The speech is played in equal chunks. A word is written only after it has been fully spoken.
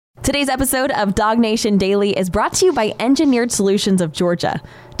Today's episode of Dog Nation Daily is brought to you by Engineered Solutions of Georgia.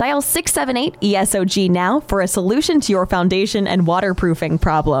 Dial 678-ESOG now for a solution to your foundation and waterproofing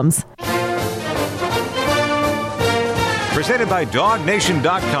problems. Presented by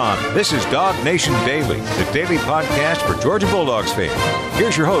DogNation.com. This is Dog Nation Daily, the daily podcast for Georgia Bulldogs fans.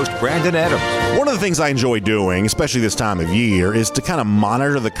 Here's your host, Brandon Adams. One of the things I enjoy doing, especially this time of year, is to kind of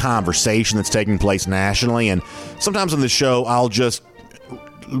monitor the conversation that's taking place nationally. And sometimes on the show, I'll just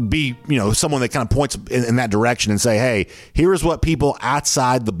be, someone that kind of points in that direction and say, hey, here's what people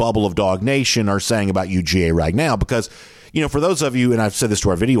outside the bubble of Dog Nation are saying about UGA right now. Because, for those of you, and I've said this to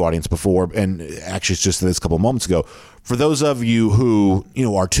our video audience before, and actually it's just this couple of moments ago, for those of you who,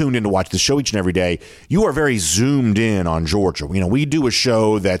 are tuned in to watch the show each and every day, you are very zoomed in on Georgia. We do a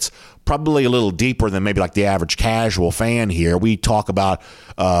show that's probably a little deeper than maybe like the average casual fan here. We talk about,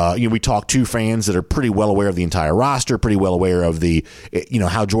 we talk to fans that are pretty well aware of the entire roster, pretty well aware of the,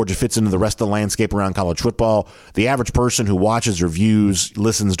 how Georgia fits into the rest of the landscape around college football. The average person who watches, reviews,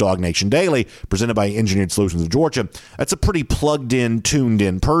 listens Dog Nation Daily, presented by Engineered Solutions of Georgia, that's a pretty plugged in, tuned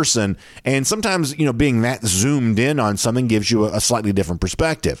in person. And sometimes, being that zoomed in on something gives you a slightly different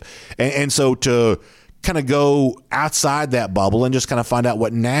perspective. And so to kind of go outside that bubble and just kind of find out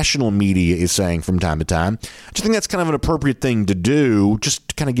what national media is saying from time to time, I just think that's kind of an appropriate thing to do, just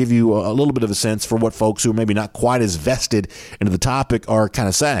to kind of give you a little bit of a sense for what folks who are maybe not quite as vested into the topic are kind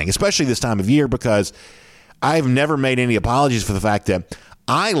of saying, especially this time of year, because I've never made any apologies for the fact that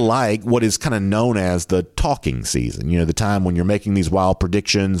I like what is kind of known as the talking season, the time when you're making these wild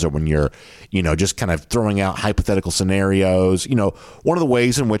predictions or when you're, just kind of throwing out hypothetical scenarios. One of the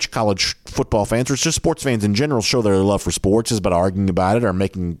ways in which college football fans or just sports fans in general show their love for sports is by arguing about it or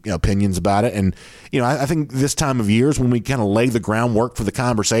making opinions about it. And, I think this time of year is when we kind of lay the groundwork for the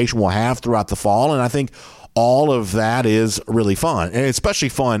conversation we'll have throughout the fall. And I think all of that is really fun, and especially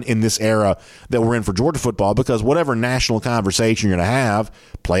fun in this era that we're in for Georgia football, because whatever national conversation you're going to have,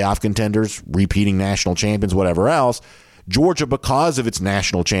 playoff contenders, repeating national champions, whatever else, Georgia, because of its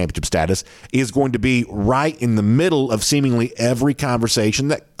national championship status, is going to be right in the middle of seemingly every conversation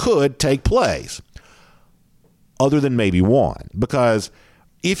that could take place, other than maybe one. Because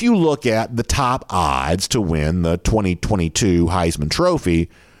if you look at the top odds to win the 2022 Heisman Trophy,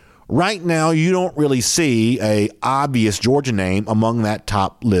 right now, you don't really see a obvious Georgia name among that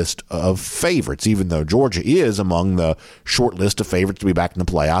top list of favorites, even though Georgia is among the short list of favorites to be back in the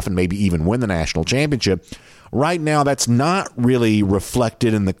playoff and maybe even win the national championship. Right now, that's not really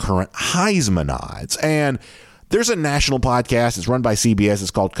reflected in the current Heisman odds. And there's a national podcast. It's run by CBS. It's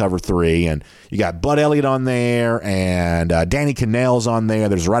called Cover 3. And you got Bud Elliott on there, and Danny Kanell's on there.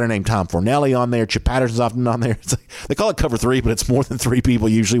 There's a writer named Tom Fornelli on there. Chip Patterson's often on there. It's like, they call it Cover 3, but it's more than three people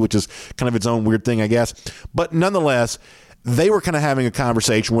usually, which is kind of its own weird thing, I guess. But nonetheless, they were kind of having a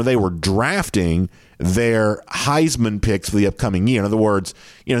conversation where they were drafting their Heisman picks for the upcoming year. In other words,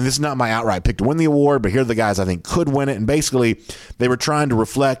 this is not my outright pick to win the award, but here are the guys I think could win it. And basically, they were trying to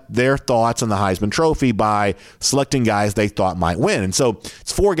reflect their thoughts on the Heisman Trophy by selecting guys they thought might win. And so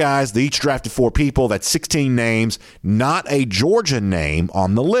it's four guys. They each drafted four people. That's 16 names, not a Georgia name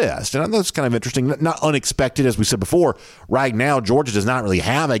on the list. And that's kind of interesting, not unexpected, as we said before. Right now, Georgia does not really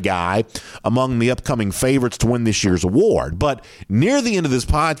have a guy among the upcoming favorites to win this year's award. But near the end of this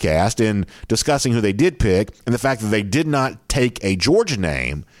podcast, in discussing who they did pick and the fact that they did not take a Georgia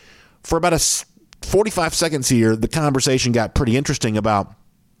name, for about 45 seconds here, the conversation got pretty interesting about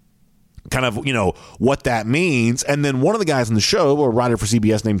kind of, what that means. And then one of the guys in the show, a writer for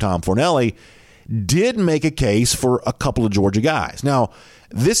CBS named Tom Fornelli, did make a case for a couple of Georgia guys. Now,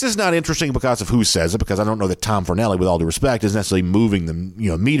 this is not interesting because of who says it, because I don't know that Tom Fornelli, with all due respect, is necessarily moving the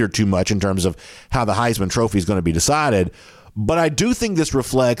meter too much in terms of how the Heisman Trophy is going to be decided. But I do think this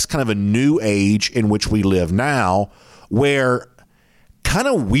reflects kind of a new age in which we live now, where kind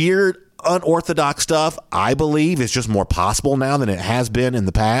of weird, unorthodox stuff, I believe, is just more possible now than it has been in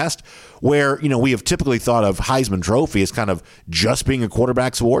the past, where, we have typically thought of Heisman Trophy as kind of just being a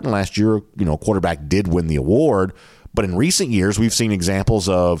quarterback's award. And last year, a quarterback did win the award. But in recent years, we've seen examples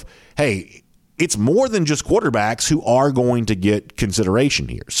of, hey, it's more than just quarterbacks who are going to get consideration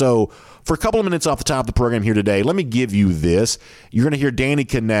here. So for a couple of minutes off the top of the program here today, let me give you this. You're going to hear Danny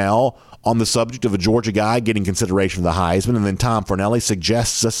Kanell on the subject of a Georgia guy getting consideration for the Heisman, and then Tom Fornelli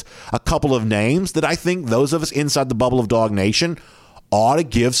suggests us a couple of names that I think those of us inside the bubble of Dog Nation ought to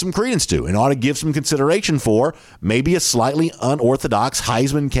give some credence to and ought to give some consideration for maybe a slightly unorthodox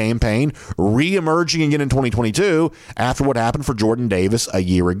Heisman campaign re-emerging again in 2022 after what happened for Jordan Davis a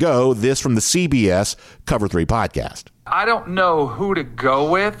year ago. This from the CBS Cover 3 podcast. I don't know who to go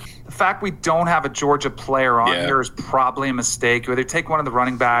with. The fact we don't have a Georgia player on here is probably a mistake. Whether take one of the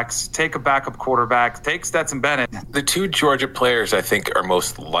running backs, take a backup quarterback, take Stetson Bennett. The two Georgia players I think are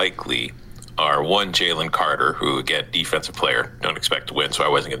most likely are one, Jalen Carter, who, again, defensive player, don't expect to win, so I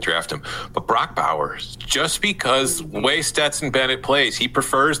wasn't going to draft him. But Brock Bowers, just because the way Stetson Bennett plays, he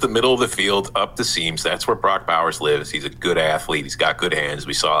prefers the middle of the field up the seams. That's where Brock Bowers lives. He's a good athlete. He's got good hands.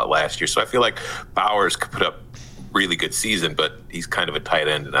 We saw it last year. So I feel like Bowers could put up really good season, but he's kind of a tight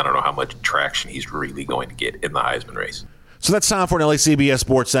end, and I don't know how much traction he's really going to get in the Heisman race. So that's time for an LACBS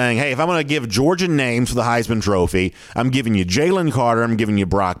Sports saying, hey, if I'm going to give Georgia names for the Heisman Trophy, I'm giving you Jalen Carter, I'm giving you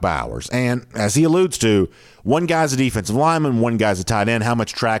Brock Bowers. And as he alludes to, one guy's a defensive lineman, one guy's a tight end. How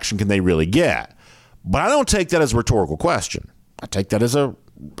much traction can they really get? But I don't take that as a rhetorical question. I take that as a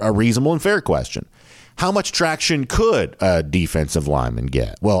reasonable and fair question. How much traction could a defensive lineman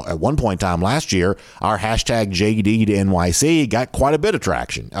get? Well, at one point in time last year, our hashtag JD to NYC got quite a bit of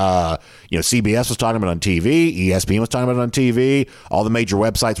traction. CBS was talking about it on TV. ESPN was talking about it on TV. All the major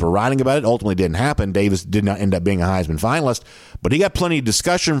websites were writing about it. Ultimately didn't happen. Davis did not end up being a Heisman finalist, but he got plenty of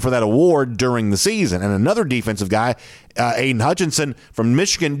discussion for that award during the season. And another defensive guy, Aiden Hutchinson from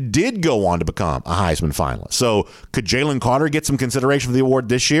Michigan, did go on to become a Heisman finalist. So could Jalen Carter get some consideration for the award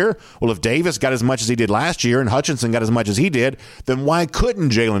this year? Well, if Davis got as much as he did last year and Hutchinson got as much as he did, then why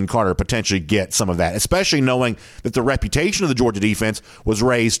couldn't Jalen Carter potentially get some of that, especially knowing that the reputation of the Georgia defense was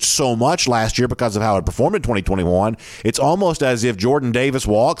raised so much last year because of how it performed in 2021. It's almost as if Jordan Davis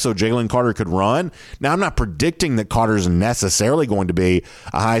walked so Jalen Carter could run. Now, I'm not predicting that Carter's necessarily going to be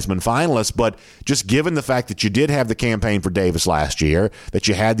a Heisman finalist, but just given the fact that you did have the campaign for Davis last year, that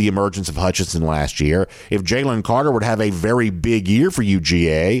you had the emergence of Hutchinson last year, if Jalen Carter would have a very big year for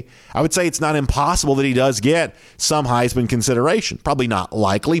UGA, I would say it's not impossible that he does get some Heisman consideration. Probably not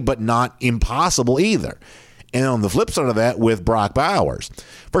likely, but not impossible either. And on the flip side of that, with Brock Bowers,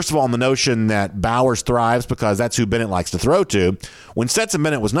 first of all, on the notion that Bowers thrives because that's who Bennett likes to throw to, when Stetson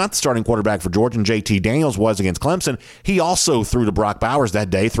Bennett was not the starting quarterback for Georgia and JT Daniels was against Clemson, he also threw to Brock Bowers that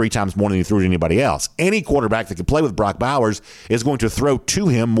day 3 times more than he threw to anybody else. Any quarterback that can play with Brock Bowers is going to throw to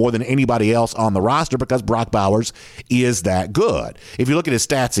him more than anybody else on the roster because Brock Bowers is that good. If you look at his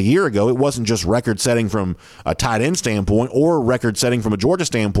stats a year ago, it wasn't just record-setting from a tight end standpoint or record-setting from a Georgia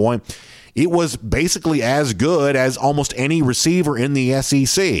standpoint. It was basically as good as almost any receiver in the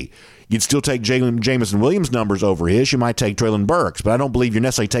SEC. You'd still take Jameson Williams' numbers over his. You might take Treylon Burks, but I don't believe you're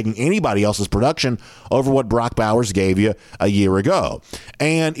necessarily taking anybody else's production over what Brock Bowers gave you a year ago.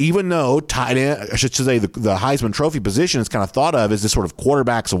 And even though tight end, I should say the Heisman Trophy position is kind of thought of as this sort of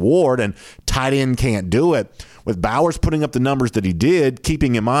quarterback's award, and tight end can't do it, with Bowers putting up the numbers that he did,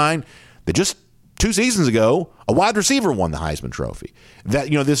 keeping in mind that just 2 seasons ago, a wide receiver won the Heisman Trophy. That,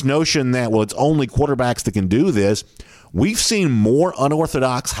 this notion that, well, it's only quarterbacks that can do this. We've seen more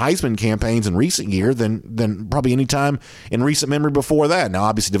unorthodox Heisman campaigns in recent years than probably any time in recent memory before that. Now,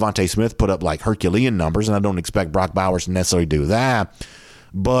 obviously, Devontae Smith put up like Herculean numbers, and I don't expect Brock Bowers to necessarily do that.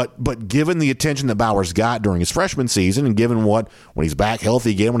 But given the attention that Bowers got during his freshman season, and given when he's back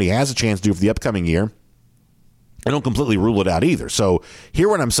healthy again, when he has a chance to do for the upcoming year, I don't completely rule it out either. So hear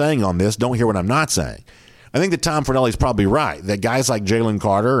what I'm saying on this. Don't hear what I'm not saying. I think that Tom Fornelli's probably right, that guys like Jalen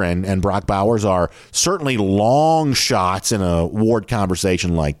Carter and Brock Bowers are certainly long shots in a award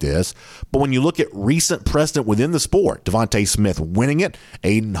conversation like this. But when you look at recent precedent within the sport, Devontae Smith winning it,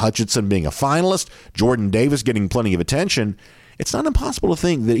 Aiden Hutchinson being a finalist, Jordan Davis getting plenty of attention, it's not impossible to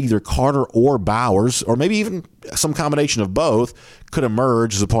think that either Carter or Bowers, or maybe even some combination of both, could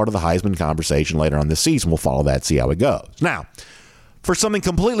emerge as a part of the Heisman conversation later on this season. We'll follow that, see how it goes. Now, for something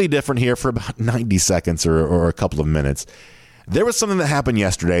completely different here for about 90 seconds or a couple of minutes, there was something that happened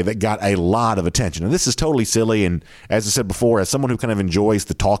yesterday that got a lot of attention. And this is totally silly. And as I said before, as someone who kind of enjoys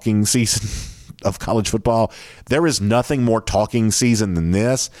the talking season of college football, there is nothing more talking season than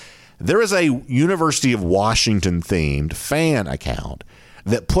this. There is a University of Washington themed fan account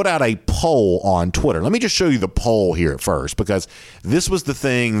that put out a poll on Twitter. Let me just show you the poll here at first, because this was the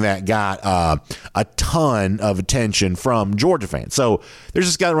thing that got a ton of attention from Georgia fans. So there's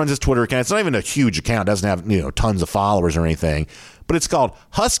this guy that runs his Twitter account. It's not even a huge account. It doesn't have tons of followers or anything, but it's called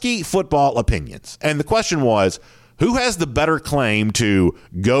Husky Football Opinions. And the question was, who has the better claim to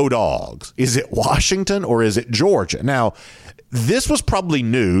go Dogs? Is it Washington or is it Georgia? Now, this was probably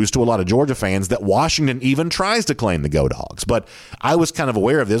news to a lot of Georgia fans that Washington even tries to claim the Go Dogs. But I was kind of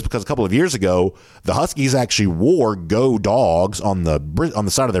aware of this because a couple of years ago, the Huskies actually wore Go Dogs on the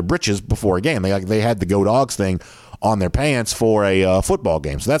side of their breeches before a game. They had the Go Dogs thing on their pants for a football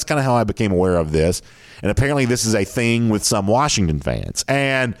game. So that's kind of how I became aware of this. And apparently this is a thing with some Washington fans.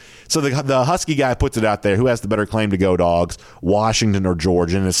 And so the Husky guy puts it out there. Who has the better claim to Go Dogs, Washington or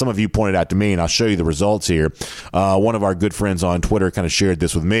Georgia? And as some of you pointed out to me, and I'll show you the results here, one of our good friends on Twitter kind of shared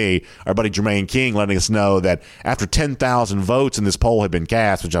this with me, our buddy Jermaine King, letting us know that after 10,000 votes in this poll had been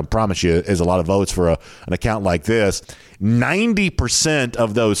cast, which I promise you is a lot of votes for an account like this, 90%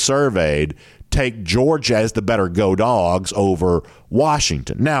 of those surveyed take Georgia as the better Go Dogs over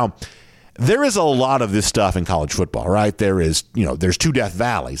Washington. Now, there is a lot of this stuff in college football, right? There's two Death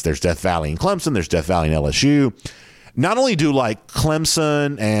Valleys. There's Death Valley in Clemson. There's Death Valley in LSU. Not only do like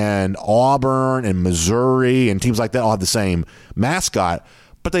Clemson and Auburn and Missouri and teams like that all have the same mascot,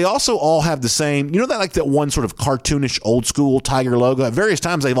 but they also all have the same, that one sort of cartoonish old school Tiger logo. At various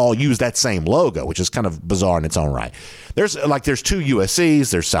times, they've all used that same logo, which is kind of bizarre in its own right. There's two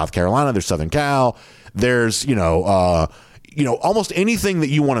USCs. There's South Carolina. There's Southern Cal. There's, almost anything that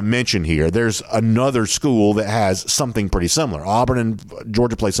you want to mention here, there's another school that has something pretty similar. Auburn and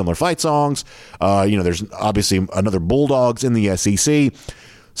Georgia play similar fight songs. There's obviously another Bulldogs in the SEC.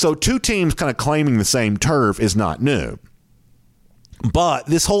 So two teams kind of claiming the same turf is not new. But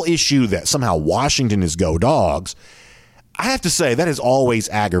this whole issue that somehow Washington is Go Dogs, I have to say that has always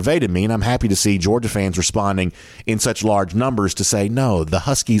aggravated me, and I'm happy to see Georgia fans responding in such large numbers to say, no, the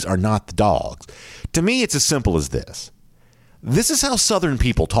Huskies are not the Dogs. To me, it's as simple as this. This is how Southern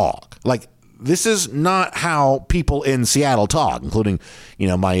people talk. Like, this is not how people in Seattle talk, including,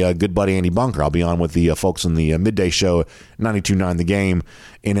 my good buddy Andy Bunker. I'll be on with the folks on the midday show, 92.9 The Game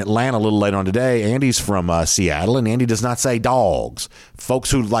in Atlanta a little later on today. Andy's from Seattle, and Andy does not say dogs. Folks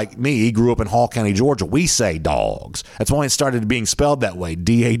who, like me, grew up in Hall County, Georgia, we say dogs. That's why it started being spelled that way,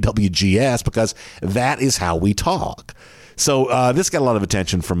 D-A-W-G-S, because that is how we talk. So this got a lot of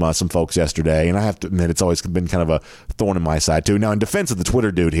attention from some folks yesterday, and I have to admit it's always been kind of a thorn in my side, too. Now, in defense of the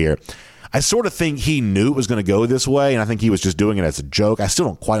Twitter dude here, I sort of think he knew it was going to go this way, and I think he was just doing it as a joke. I still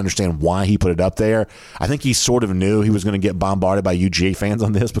don't quite understand why he put it up there. I think he sort of knew he was going to get bombarded by UGA fans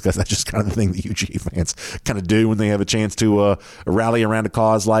on this, because that's just kind of the thing that UGA fans kind of do when they have a chance to rally around a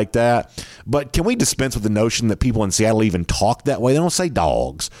cause like that. But can we dispense with the notion that people in Seattle even talk that way? They don't say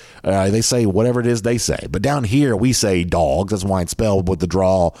dogs. They say whatever it is they say. But down here, we say dogs. That's why it's spelled with the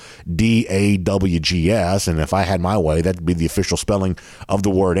drawl D-A-W-G-S. And if I had my way, that'd be the official spelling of the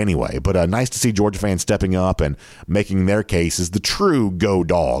word anyway. But nice to see Georgia fans stepping up and making their case as the true Go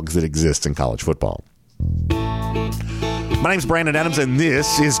Dogs that exist in college football. My name's Brandon Adams, and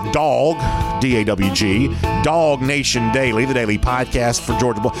this is Dog, D-A-W-G, Dog Nation Daily, the daily podcast for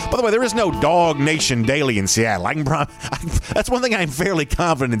Georgia. By the way, there is no Dog Nation Daily in Seattle. That's one thing I'm fairly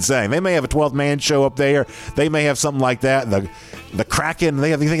confident in saying. They may have a 12-man show up there. They may have something like that. The Kraken, they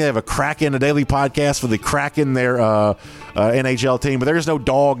have a Kraken, a daily podcast for the Kraken, their NHL team, but there is no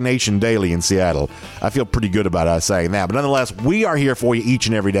Dog Nation Daily in Seattle. I feel pretty good about us saying that. But nonetheless, we are here for you each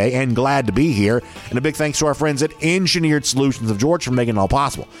and every day, and glad to be here. And a big thanks to our friends at Engineered Solutions of Georgia for making it all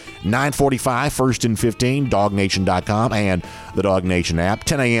possible. 945 1st and 15, DogNation.com, and the Dog Nation app.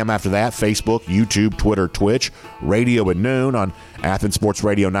 10 a.m. after that, Facebook, YouTube, Twitter, Twitch, radio at noon on Athens Sports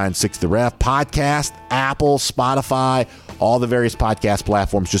Radio 96 The Ref, podcast, Apple, Spotify, all the various podcast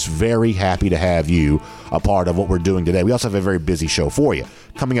platforms. Just very happy to have you a part of what we're doing today. We also have a very busy show for you.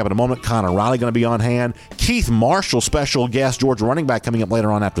 Coming up in a moment, Connor Riley going to be on hand. Keith Marshall, special guest, Georgia running back, coming up later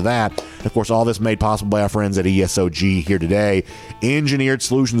on after that. And of course, all this made possible by our friends at ESOG here today. Engineered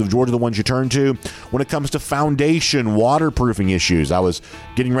Solutions of Georgia, the ones you turn to when it comes to foundation waterproofing issues. I was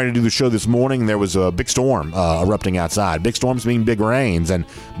getting ready to do the show this morning, and there was a big storm erupting outside. Big storms mean big rains, and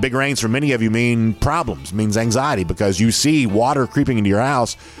big rains for many of you mean problems, means anxiety, because you see water creeping into your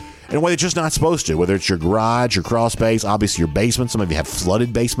house in a way that's just not supposed to, whether it's your garage, your crawl space, obviously your basement. Some of you have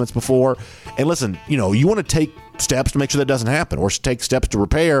flooded basements before. And listen, you want to take steps to make sure that doesn't happen, or take steps to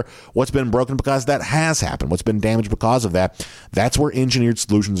repair what's been broken, because that has happened, what's been damaged because of that. That's where Engineered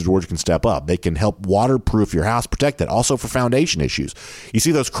Solutions of Georgia can step up. They can help waterproof your house, protect it. Also for foundation issues. You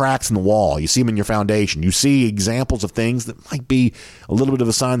see those cracks in the wall. You see them in your foundation. You see examples of things that might be a little bit of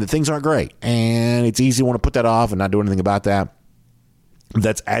a sign that things aren't great. And it's easy to want to put that off and not do anything about that.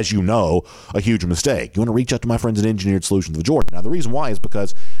 That's, as you know, a huge mistake. You want to reach out to my friends at Engineered Solutions of Georgia. Now, the reason why is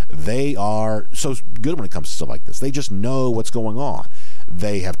because they are so good when it comes to stuff like this. They just know what's going on.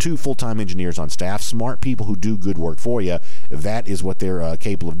 They have 2 full-time engineers on staff, smart people who do good work for you. That is what they're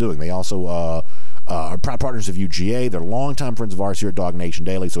capable of doing. They also proud partners of UGA. They're longtime friends of ours here at Dog Nation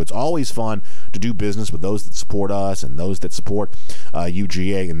Daily, so it's always fun to do business with those that support us and those that support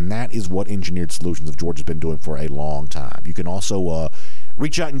UGA, and that is what Engineered Solutions of Georgia has been doing for a long time. You can also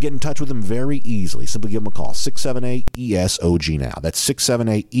reach out and get in touch with them very easily. Simply give them a call, 678-ESOG-NOW. That's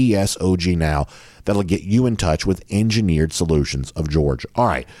 678-ESOG-NOW. That'll get you in touch with Engineered Solutions of Georgia. All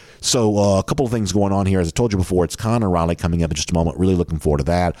right, so a couple of things going on here. As I told you before, it's Connor Riley coming up in just a moment. Really looking forward to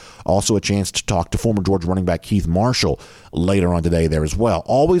that. Also a chance to talk to former Georgia running back Keith Marshall later on today there as well.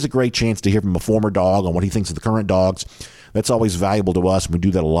 Always a great chance to hear from a former Dog on what he thinks of the current Dogs. That's always valuable to us, and we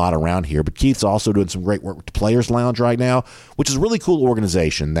do that a lot around here. But Keith's also doing some great work with the Players Lounge right now, which is a really cool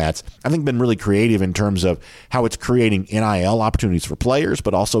organization that's, I think, been really creative in terms of how it's creating NIL opportunities for players,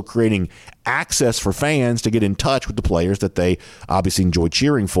 but also creating access for fans to get in touch with the players that they obviously enjoy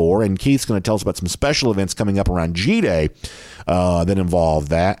cheering for. And Keith's going to tell us about some special events coming up around G-Day that involve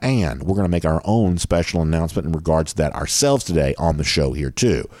that. And we're going to make our own special announcement in regards to that ourselves today on the show here,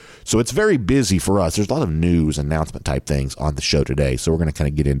 too. So it's very busy for us. There's a lot of news announcement type things on the show today. So we're going to kind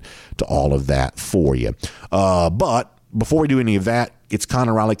of get into all of that for you. But before we do any of that, it's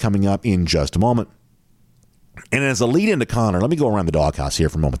Connor Riley coming up in just a moment. And as a lead into Connor, let me go around the doghouse here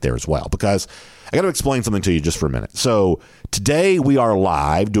for a moment there as well, because I got to explain something to you just for a minute. So today we are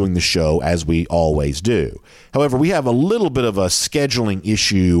live doing the show as we always do. However, we have a little bit of a scheduling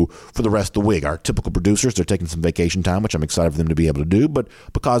issue for the rest of the week. Our typical producers, they're taking some vacation time, which I'm excited for them to be able to do. But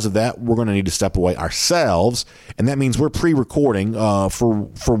because of that, we're going to need to step away ourselves. And that means we're pre-recording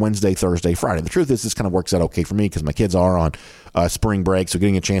for Wednesday, Thursday, Friday. The truth is this kind of works out okay for me because my kids are on spring break. So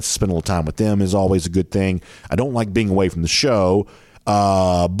getting a chance to spend a little time with them is always a good thing. I don't like being away from the show.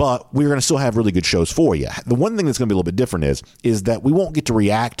 But we're going to still have really good shows for you. The one thing that's going to be a little bit different is that we won't get to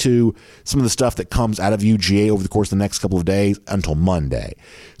react to some of the stuff that comes out of UGA over the course of the next couple of days until Monday.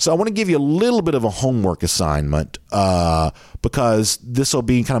 So I want to give you a little bit of a homework assignment because this will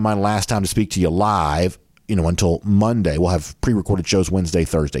be kind of my last time to speak to you live, until Monday. We'll have pre-recorded shows Wednesday,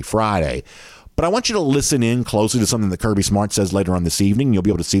 Thursday, Friday. But I want you to listen in closely to something that Kirby Smart says later on this evening. You'll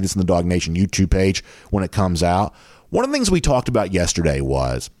be able to see this in the Dog Nation YouTube page when it comes out. One of the things we talked about yesterday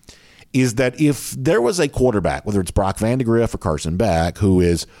is that if there was a quarterback, whether it's Brock Vandagriff or Carson Beck, who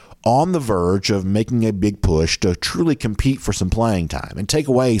is on the verge of making a big push to truly compete for some playing time and take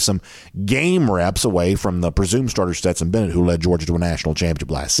away some game reps away from the presumed starter Stetson Bennett, who led Georgia to a national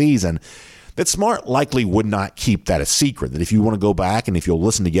championship last season, that Smart likely would not keep that a secret. That if you want to go back and if you'll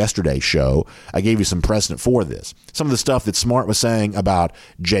listen to yesterday's show, I gave you some precedent for this. Some of the stuff that Smart was saying about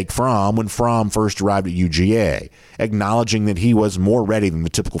Jake Fromm when Fromm first arrived at UGA, acknowledging that he was more ready than the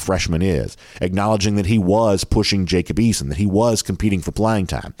typical freshman is, acknowledging that he was pushing Jacob Eason, that he was competing for playing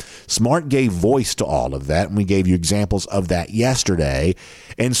time. Smart gave voice to all of that, and we gave you examples of that yesterday.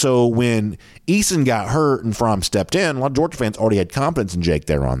 And so when Eason got hurt and Fromm stepped in, a lot of Georgia fans already had confidence in Jake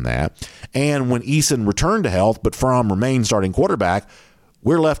there on that. And when Eason returned to health, but Fromm remained starting quarterback,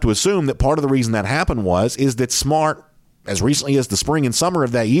 we're left to assume that part of the reason that happened is that Smart, as recently as the spring and summer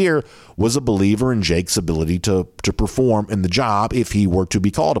of that year, was a believer in Jake's ability to perform in the job if he were to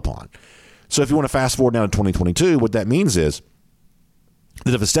be called upon. So if you want to fast forward now to 2022, what that means is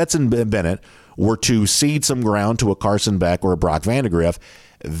that if a Stetson Bennett were to cede some ground to a Carson Beck or a Brock Vandagriff,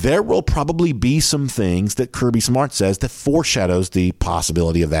 there will probably be some things that Kirby Smart says that foreshadows the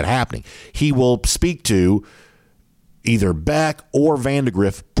possibility of that happening. He will speak to either Beck or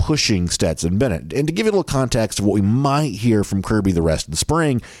Vandagriff pushing Stetson Bennett. And to give you a little context of what we might hear from Kirby the rest of the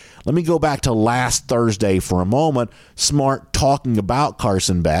spring, let me go back to last Thursday for a moment. Smart talking about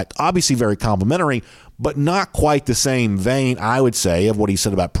Carson Beck, obviously very complimentary, but not quite the same vein, I would say, of what he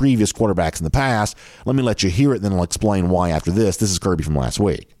said about previous quarterbacks in the past. Let me let you hear it, then I'll explain why after this. This is Kirby from last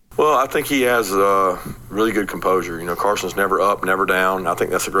week. Well, I think he has really good composure. Carson's never up, never down. I think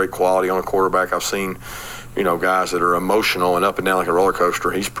that's a great quality on a quarterback. I've seen, guys that are emotional and up and down like a roller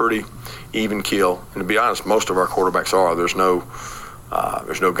coaster. He's pretty even keel. And to be honest, most of our quarterbacks are. There's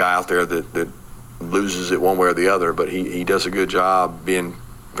no guy out there that loses it one way or the other, but he does a good job being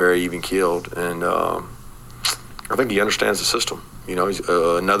very even keeled, and I think he understands the system. He's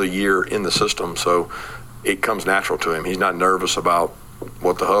another year in the system, so it comes natural to him. He's not nervous about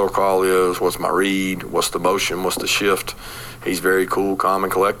what the huddle call is, what's my read, what's the motion, what's the shift. He's very cool, calm,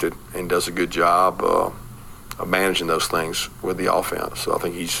 and collected, and does a good job of managing those things with the offense. So I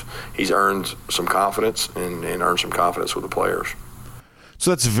think he's earned some confidence and earned some confidence with the players. So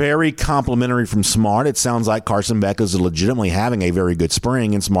that's very complimentary from Smart. It sounds like Carson Beck is legitimately having a very good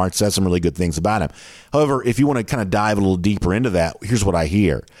spring, and Smart says some really good things about him. However, if you want to kind of dive a little deeper into that, here's what I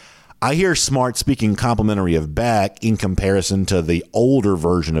hear. I hear Smart speaking complimentary of Beck in comparison to the older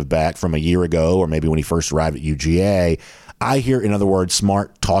version of Beck from a year ago, or maybe when he first arrived at UGA. I hear, in other words,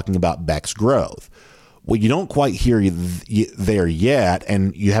 Smart talking about Beck's growth. What you don't quite hear there yet,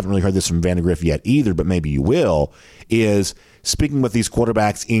 and you haven't really heard this from Vandegrift yet either, but maybe you will, is speaking with these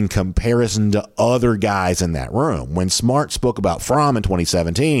quarterbacks in comparison to other guys in that room. When Smart spoke about Fromm in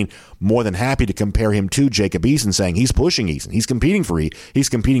 2017, more than happy to compare him to Jacob Eason, saying he's pushing Eason. He's competing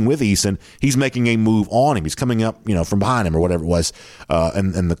with Eason. He's making a move on him. He's coming up, from behind him or whatever it was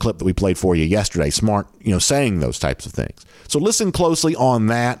in the clip that we played for you yesterday. Smart, saying those types of things. So listen closely on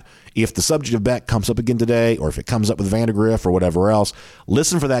that. If the subject of Beck comes up again today, or if it comes up with Vandegrift or whatever else,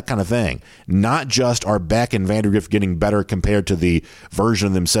 listen for that kind of thing. Not just are Beck and Vandegrift getting better compared to the version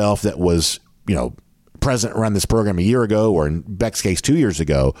of themselves that was, present around this program a year ago, or in Beck's case 2 years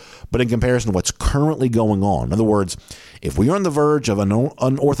ago, but in comparison to what's currently going on. In other words, if we are on the verge of an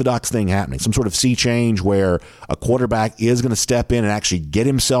unorthodox thing happening, some sort of sea change where a quarterback is going to step in and actually get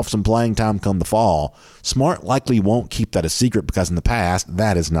himself some playing time come the fall, Smart likely won't keep that a secret, because in the past,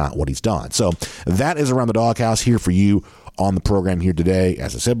 that is not what he's done. So that is Around the Doghouse here for you on the program here today.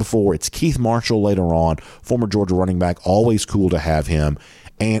 As I said before, it's Keith Marshall later on, former Georgia running back. Always cool to have him.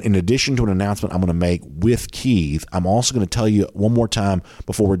 And in addition to an announcement I'm going to make with Keith, I'm also going to tell you one more time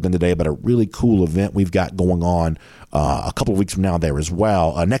before we're done today about a really cool event we've got going on a couple of weeks from now there as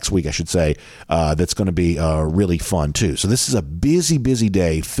well. Next week, I should say, that's going to be really fun too. So this is a busy, busy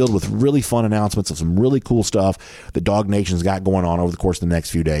day filled with really fun announcements of some really cool stuff that Dog Nation's got going on over the course of the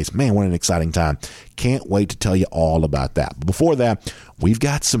next few days. Man, what an exciting time. Can't wait to tell you all about that. But before that, we've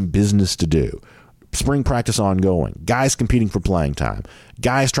got some business to do. Spring practice ongoing, guys competing for playing time,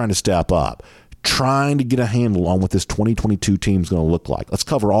 guys trying to step up, trying to get a handle on what this 2022 team is going to look like. Let's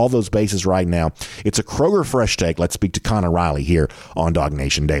cover all those bases right now. It's a Kroger Fresh Take. Let's speak to Connor Riley here on Dog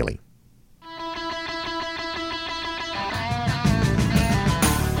Nation Daily.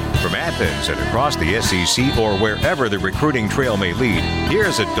 From Athens and across the SEC, or wherever the recruiting trail may lead,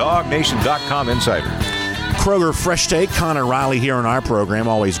 here's a DogNation.com insider. Kroger Fresh Take, Connor Riley here on our program.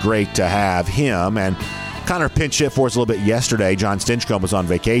 Always great to have him. And Connor pinch hit for us a little bit yesterday. John Stinchcomb was on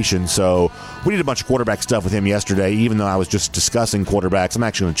vacation, so we did a bunch of quarterback stuff with him yesterday. Even though I was just discussing quarterbacks, I'm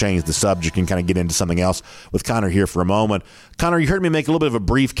actually going to change the subject and kind of get into something else with Connor here for a moment. Connor, you heard me make a little bit of a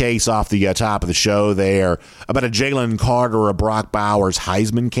briefcase off the top of the show there about a Jalen Carter or a Brock Bowers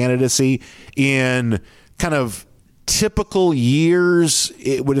Heisman candidacy. In kind of typical years,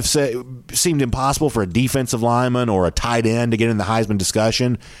 it would have seemed impossible for a defensive lineman or a tight end to get in the Heisman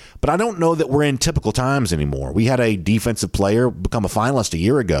discussion. But I don't know that we're in typical times anymore. We had a defensive player become a finalist a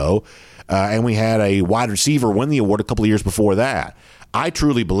year ago, and we had a wide receiver win the award a couple of years before that. I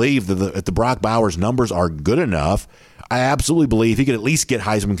truly believe that the Brock Bowers numbers are good enough. I absolutely believe he could at least get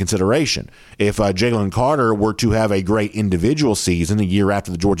Heisman consideration. If Jalen Carter were to have a great individual season a year after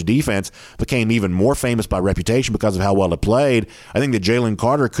the Georgia defense became even more famous by reputation because of how well it played, I think that Jalen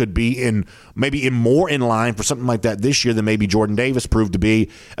Carter could be more in line for something like that this year than maybe Jordan Davis proved to be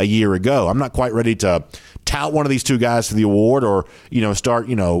a year ago. I'm not quite ready to tout one of these two guys for the award or start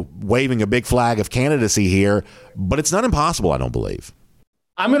waving a big flag of candidacy here, but it's not impossible, I don't believe.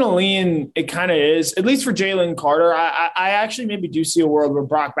 I'm going to lean, it kind of is, at least for Jalen Carter. I actually maybe do see a world where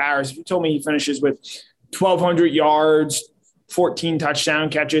Brock Bowers, if you told me he finishes with 1,200 yards, 14 touchdown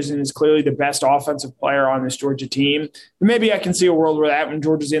catches, and is clearly the best offensive player on this Georgia team, then maybe I can see a world where that when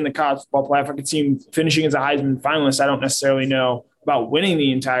Georgia's in the college football playoff, I could see him finishing as a Heisman finalist. I don't necessarily know about winning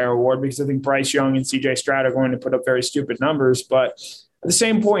the entire award because I think Bryce Young and CJ Stroud are going to put up very stupid numbers. But at the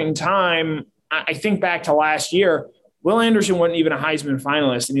same point in time, I think back to last year, Will Anderson wasn't even a Heisman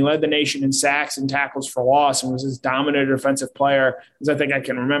finalist, and he led the nation in sacks and tackles for loss and was as dominant a defensive player as I think I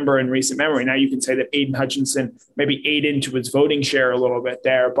can remember in recent memory. Now you can say that Aiden Hutchinson maybe ate into his voting share a little bit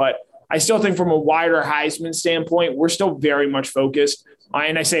there, but I still think from a wider Heisman standpoint, we're still very much focused.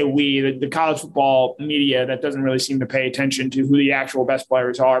 And I say we, the college football media that doesn't really seem to pay attention to who the actual best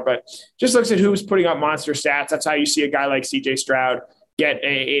players are, but just looks at who's putting up monster stats. That's how you see a guy like CJ Stroud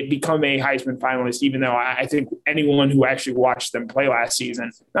become a Heisman finalist, even though I think anyone who actually watched them play last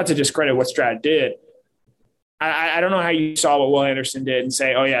season, not to discredit what Stroud did, I don't know how you saw what Will Anderson did and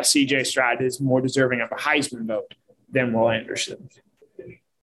say, oh yeah, CJ Stroud is more deserving of a Heisman vote than Will Anderson. He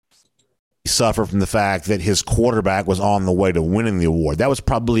suffered from the fact that his quarterback was on the way to winning the award. That was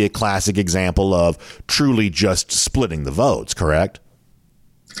probably a classic example of truly just splitting the votes, correct?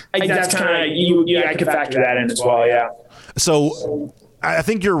 That's kind of, I could factor that in as well, yeah. So I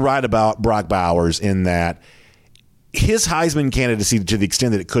think you're right about Brock Bowers in that his Heisman candidacy, to the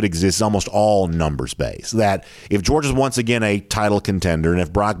extent that it could exist, is almost all numbers based. That if Georgia's once again a title contender, and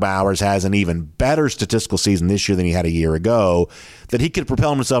if Brock Bowers has an even better statistical season this year than he had a year ago, that he could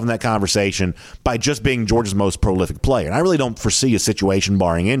propel himself in that conversation by just being Georgia's most prolific player. And I really don't foresee a situation,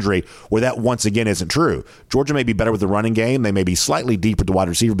 barring injury, where that once again isn't true. Georgia may be better with the running game. They may be slightly deeper at the wide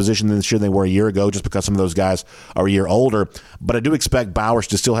receiver position than this year they were a year ago, just because some of those guys are a year older. But I do expect Bowers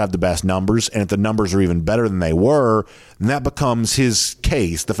to still have the best numbers, and if the numbers are even better than they were, then that becomes his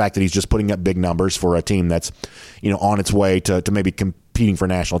case, the fact that he's just putting up big numbers for a team that's, on its way to maybe competing for a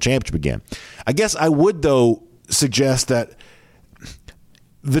national championship again. I guess I would, though, suggest that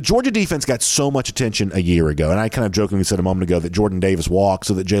the Georgia defense got so much attention a year ago, and I kind of jokingly said a moment ago that Jordan Davis walked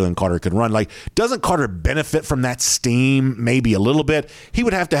so that Jalen Carter could run. Like, doesn't Carter benefit from that steam maybe a little bit? He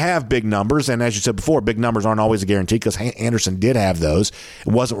would have to have big numbers, and as you said before, big numbers aren't always a guarantee because Anderson did have those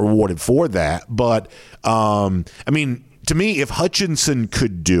and wasn't rewarded for that. But, to me, if Hutchinson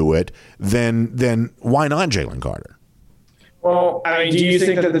could do it, then why not Jalen Carter? Well, do you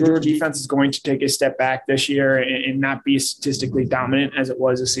think that the Georgia defense is going to take a step back this year and not be statistically dominant as it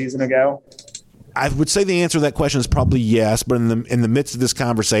was a season ago? I would say the answer to that question is probably yes, but in the midst of this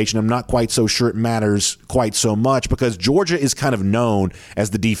conversation, I'm not quite so sure it matters quite so much because Georgia is kind of known as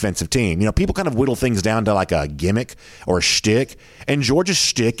the defensive team. People kind of whittle things down to like a gimmick or a shtick, and Georgia's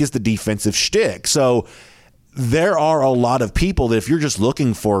shtick is the defensive shtick. So there are a lot of people that if you're just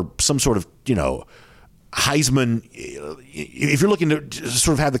looking for some sort of, Heisman, if you're looking to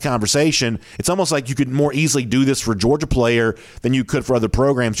sort of have the conversation, it's almost like you could more easily do this for a Georgia player than you could for other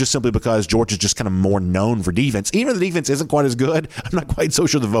programs, just simply because Georgia's just kind of more known for defense. Even if the defense isn't quite as good, I'm not quite so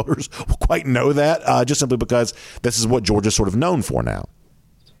sure the voters will quite know that, just simply because this is what Georgia's sort of known for now.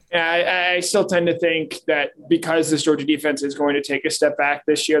 Yeah, I still tend to think that because this Georgia defense is going to take a step back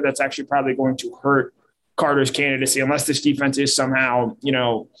this year, that's actually probably going to hurt Carter's candidacy, unless this defense is somehow,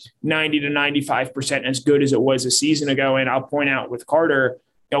 90 to 95% as good as it was a season ago. And I'll point out with Carter,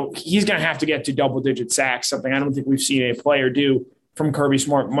 he's going to have to get to double-digit sacks, something I don't think we've seen a player do from Kirby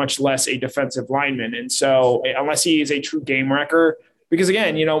Smart, much less a defensive lineman. And so unless he is a true game wrecker, because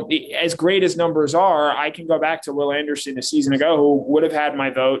again, as great as numbers are, I can go back to Will Anderson a season ago, who would have had my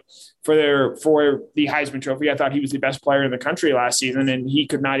vote for the Heisman Trophy. I thought he was the best player in the country last season, and he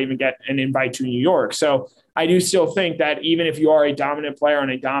could not even get an invite to New York. So I do still think that even if you are a dominant player on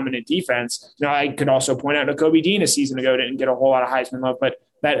a dominant defense, I could also point out Nakobe Dean a season ago didn't get a whole lot of Heisman love, but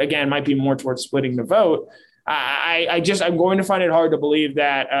that again might be more towards splitting the vote. I'm going to find it hard to believe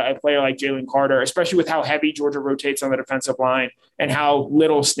that a player like Jalen Carter, especially with how heavy Georgia rotates on the defensive line and how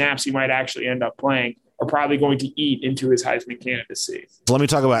little snaps he might actually end up playing, are probably going to eat into his Heisman candidacy. So let me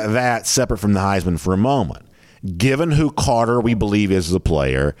talk about that separate from the Heisman for a moment. Given who Carter we believe is the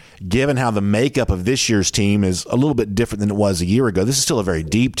player, given how the makeup of this year's team is a little bit different than it was a year ago, this is still a very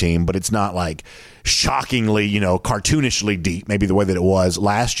deep team, but it's not like shockingly, cartoonishly deep, maybe the way that it was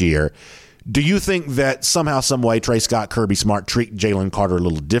last year. Do you think that somehow, some way, Trey Scott, Kirby Smart treat Jalen Carter a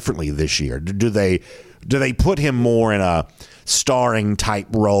little differently this year? Do they put him more in a starring type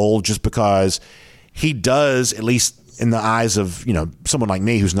role just because he does, at least in the eyes of someone like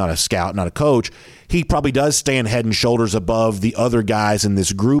me who's not a scout, not a coach, he probably does stand head and shoulders above the other guys in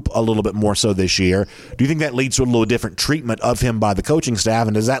this group a little bit more so this year? Do you think that leads to a little different treatment of him by the coaching staff,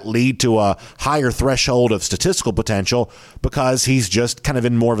 and does that lead to a higher threshold of statistical potential because he's just kind of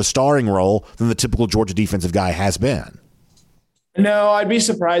in more of a starring role than the typical Georgia defensive guy has been? No, I'd be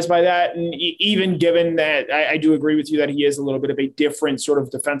surprised by that. And even given that I do agree with you that he is a little bit of a different sort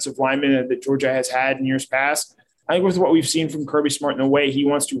of defensive lineman that Georgia has had in years past, I think with what we've seen from Kirby Smart in the way he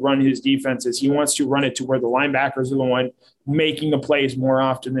wants to run his defenses, he wants to run it to where the linebackers are the one making the plays more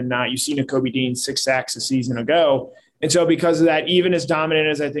often than not. You've seen Nakobe Dean 6 sacks a season ago. And so because of that, even as dominant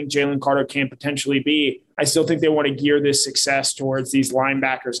as I think Jalen Carter can potentially be, I still think they want to gear this success towards these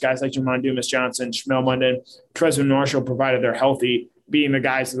linebackers, guys like Jamon Dumas-Johnson, Shmuel Munden, Trezvon Marshall, provided they're healthy, being the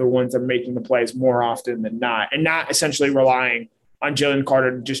guys that are the ones that are making the plays more often than not, and not essentially relying on Jalen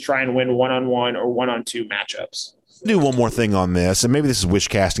Carter to just try and win one-on-one or one-on-two matchups. Do one more thing on this, and maybe this is wish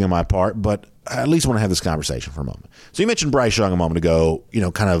casting on my part, but I at least want to have this conversation for a moment. So you mentioned Bryce Young a moment ago,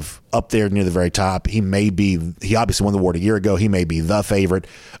 kind of up there near the very top. He obviously won the award a year ago. He may be the favorite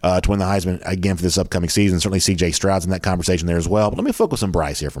to win the Heisman again for this upcoming season. Certainly C.J. Stroud's in that conversation there as well. But let me focus on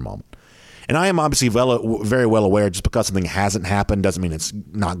Bryce here for a moment. And I am obviously very well aware just because something hasn't happened doesn't mean it's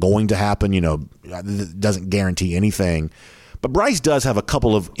not going to happen. It doesn't guarantee anything. But Bryce does have a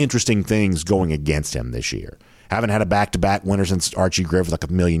couple of interesting things going against him this year. Haven't had a back-to-back winner since Archie Griffith like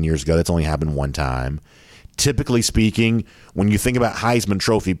a million years ago. That's only happened one time. Typically speaking, when you think about Heisman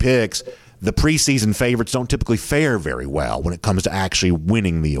Trophy picks, the preseason favorites don't typically fare very well when it comes to actually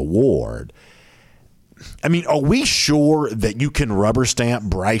winning the award. I mean, are we sure that you can rubber stamp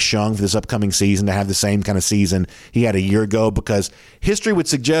Bryce Young for this upcoming season to have the same kind of season he had a year ago? Because history would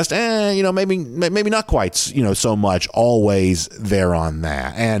suggest, maybe not quite, so much always there on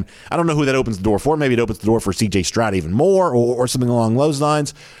that. And I don't know who that opens the door for. Maybe it opens the door for C.J. Stroud even more or something along those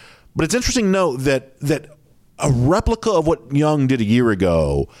lines. But it's interesting to note that a replica of what Young did a year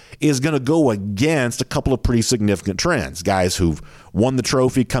ago is going to go against a couple of pretty significant trends. Guys who've won the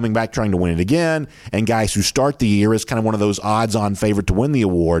trophy coming back trying to win it again, and guys who start the year as kind of one of those odds-on favorite to win the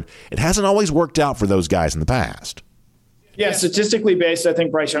award. It hasn't always worked out for those guys in the past. Yeah, statistically based, I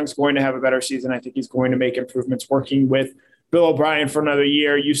think Bryce Young's going to have a better season. I think he's going to make improvements working with Bill O'Brien for another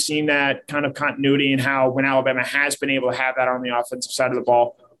year. You've seen that kind of continuity in how when Alabama has been able to have that on the offensive side of the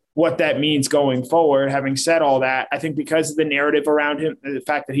ball, what that means going forward. Having said all that, I think because of the narrative around him, the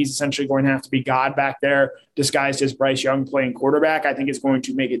fact that he's essentially going to have to be God back there, disguised as Bryce Young playing quarterback, I think is going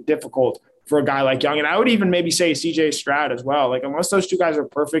to make it difficult for a guy like Young. And I would even maybe say CJ Stroud as well. Like, unless those two guys are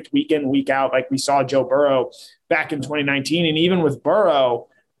perfect week in, week out, like we saw Joe Burrow back in 2019. And even with Burrow,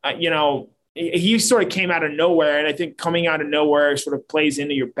 he sort of came out of nowhere. And I think coming out of nowhere sort of plays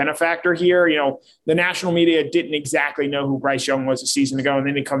into your benefactor here. The national media didn't exactly know who Bryce Young was a season ago, and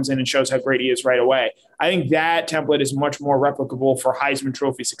then he comes in and shows how great he is right away. I think that template is much more replicable for Heisman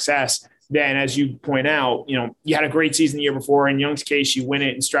Trophy success than, as you point out, you had a great season the year before. In Young's case, you win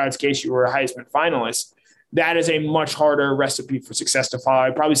it. In Stroud's case, you were a Heisman finalist. That is a much harder recipe for success to follow.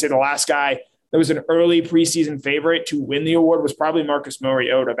 I'd probably say the last guy that was an early preseason favorite to win the award was probably Marcus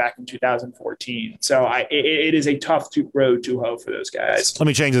Mariota back in 2014. So it is a tough road to hoe for those guys. Let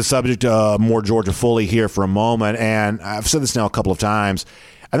me change the subject more Georgia fully here for a moment. And I've said this now a couple of times.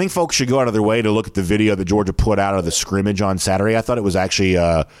 I think folks should go out of their way to look at the video that Georgia put out of the scrimmage on Saturday. I thought it was actually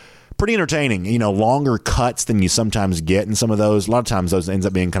pretty entertaining, longer cuts than you sometimes get in some of those. A lot of times those ends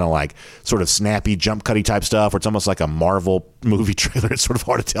up being kind of like sort of snappy jump cutty type stuff, where it's almost like a Marvel movie trailer. It's sort of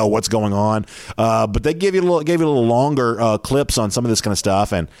hard to tell what's going on. But they gave you a little longer clips on some of this kind of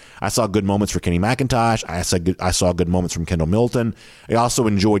stuff. And I saw good moments for Kenny McIntosh. I saw good moments from Kendall Milton. I also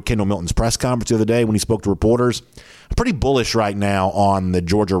enjoyed Kendall Milton's press conference the other day when he spoke to reporters. I'm pretty bullish right now on the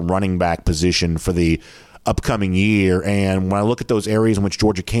Georgia running back position for the upcoming year. And when I look at those areas in which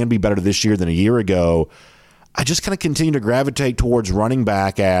Georgia can be better this year than a year ago, I just kind of continue to gravitate towards running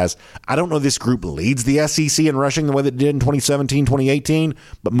back, as I don't know this group leads the SEC in rushing the way that it did in 2017, 2018,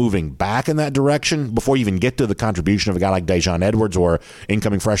 but moving back in that direction before you even get to the contribution of a guy like Daijun Edwards or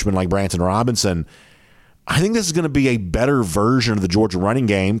incoming freshman like Branson Robinson. I think this is going to be a better version of the Georgia running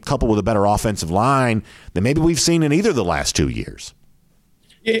game, coupled with a better offensive line than maybe we've seen in either of the last 2 years.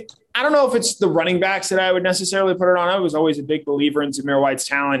 I don't know if it's the running backs that I would necessarily put it on. I was always a big believer in Zamir White's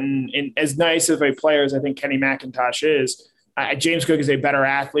talent, and as nice of a player as I think Kenny McIntosh is, James Cook is a better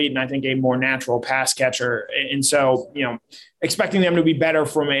athlete and I think a more natural pass catcher. And so, expecting them to be better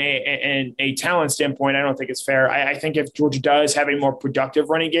from a talent standpoint, I don't think it's fair. I think if Georgia does have a more productive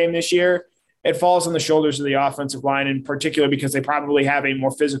running game this year, it falls on the shoulders of the offensive line, in particular because they probably have a more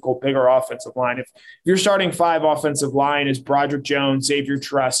physical, bigger offensive line. If your starting five offensive line is Broderick Jones, Xavier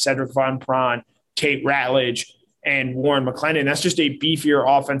Truss, Cedric Von Pran, Tate Ratledge, and Warren McClendon, that's just a beefier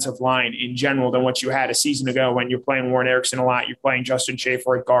offensive line in general than what you had a season ago when you're playing Warren Erickson a lot, you're playing Justin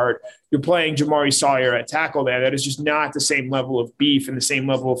Schaefer at guard, you're playing Jamari Sawyer at tackle there. That is just not the same level of beef and the same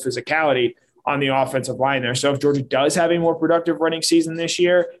level of physicality on the offensive line there. So if Georgia does have a more productive running season this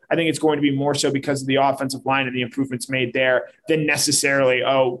year, I think it's going to be more so because of the offensive line and the improvements made there than necessarily,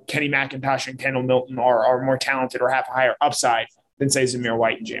 Kenny McIntosh and Kendall Milton are more talented or have a higher upside than, say, Zamir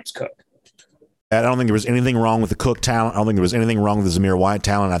White and James Cook. I don't think there was anything wrong with the Cook talent. I don't think there was anything wrong with the Zamir White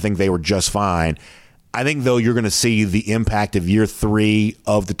talent. I think they were just fine. I think, though, you're going to see the impact of year 3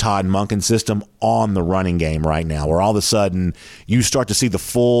 of the Todd Monken system on the running game right now, where all of a sudden you start to see the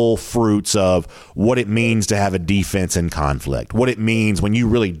full fruits of what it means to have a defense in conflict, what it means when you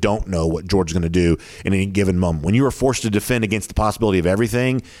really don't know what Georgia's going to do in any given moment. When you are forced to defend against the possibility of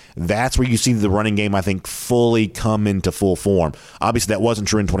everything, that's where you see the running game, I think, fully come into full form. Obviously, that wasn't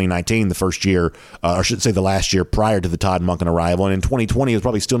true in 2019, the first year, or I should say the last year prior to the Todd Monken arrival. And in 2020, it was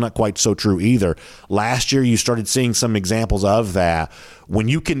probably still not quite so true either. Last year, you started seeing some examples of that. When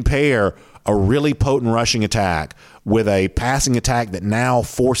you compare a really potent rushing attack with a passing attack that now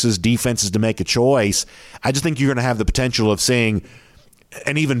forces defenses to make a choice, I just think you're going to have the potential of seeing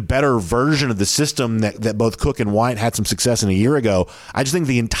an even better version of the system that both Cook and White had some success in a year ago. I just think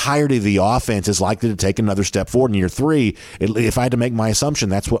the entirety of the offense is likely to take another step forward in year 3. If I had to make my assumption,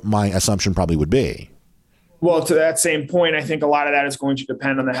 that's what my assumption probably would be. Well, to that same point, I think a lot of that is going to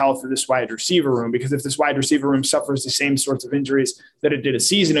depend on the health of this wide receiver room, because if this wide receiver room suffers the same sorts of injuries that it did a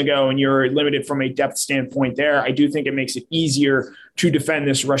season ago and you're limited from a depth standpoint there, I do think it makes it easier to defend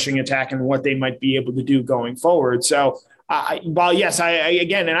this rushing attack and what they might be able to do going forward. So, while yes, I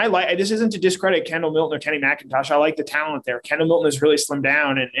like, this isn't to discredit Kendall Milton or Kenny McIntosh. I like the talent there. Kendall Milton has really slimmed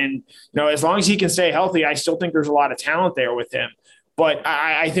down, and as long as he can stay healthy, I still think there's a lot of talent there with him. But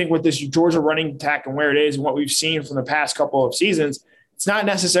I think with this Georgia running attack and where it is and what we've seen from the past couple of seasons, it's not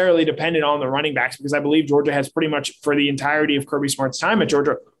necessarily dependent on the running backs, because I believe Georgia has pretty much, for the entirety of Kirby Smart's time at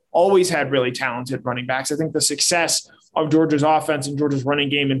Georgia, always had really talented running backs. I think the success of Georgia's offense and Georgia's running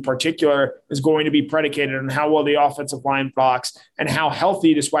game in particular is going to be predicated on how well the offensive line blocks and how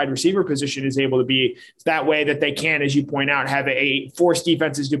healthy this wide receiver position is able to be. It's that way that they can, as you point out, have force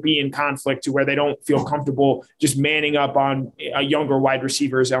defenses to be in conflict to where they don't feel comfortable just manning up on younger wide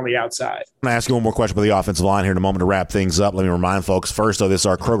receivers on the outside. I'm going to ask you one more question about the offensive line here in a moment to wrap things up. Let me remind folks first, though, this is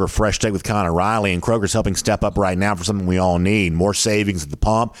our Kroger Fresh Take with Connor Riley, and Kroger's helping step up right now for something we all need. More savings at the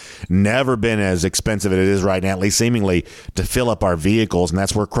pump. Never been as expensive as it is right now, at least seemingly, to fill up our vehicles, and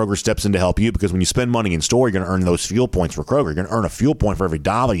that's where Kroger steps in to help you, because when you spend money in store, you're going to earn those fuel points for Kroger. You're going to earn a fuel point for every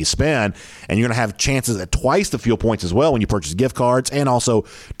dollar you spend, and you're going to have chances at twice the fuel points as well when you purchase gift cards and also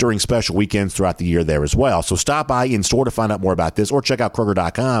during special weekends throughout the year there as well. So stop by in store to find out more about this, or check out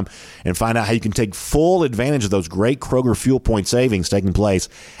Kroger.com and find out how you can take full advantage of those great Kroger fuel point savings taking place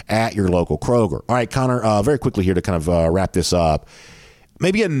at your local Kroger. All right, Connor, very quickly here to kind of wrap this up.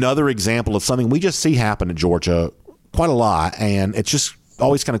 Maybe another example of something we just see happen in Georgia quite a lot, and it's just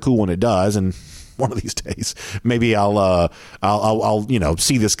always kind of cool when it does. And one of these days, maybe I'll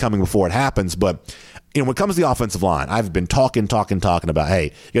see this coming before it happens. But when it comes to the offensive line, I've been talking about, hey,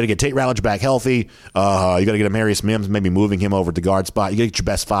 you got to get Tate Ratledge back healthy. You got to get Amarius Mims, maybe moving him over to guard spot. You got to get your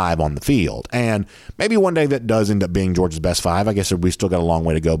best five on the field, and maybe one day that does end up being Georgia's best five. I guess we still got a long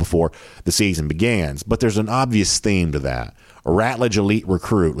way to go before the season begins. But there's an obvious theme to that. Ratledge, elite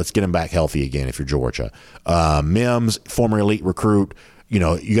recruit. Let's get him back healthy again if you're Georgia. Mims, former elite recruit. You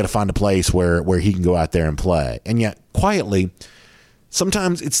got to find a place where he can go out there and play. And yet, quietly,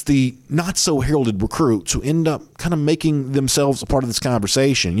 sometimes it's the not-so-heralded recruits who end up kind of making themselves a part of this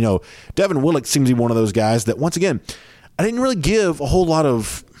conversation. Devin Willock seems to be one of those guys that, once again, I didn't really give a whole lot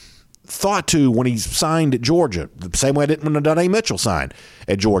of thought to when he signed at Georgia. The same way I didn't when Adonai Mitchell signed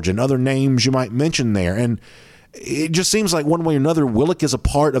at Georgia, and other names you might mention there. And it just seems like one way or another, Willock is a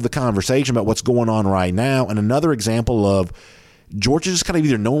part of the conversation about what's going on right now. And another example of Georgia just kind of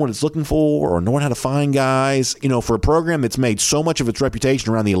either knowing what it's looking for or knowing how to find guys, for a program that's made so much of its reputation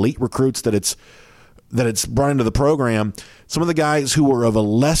around the elite recruits that it's brought into the program. Some of the guys who are of a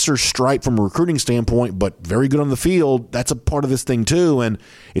lesser stripe from a recruiting standpoint, but very good on the field, that's a part of this thing too. And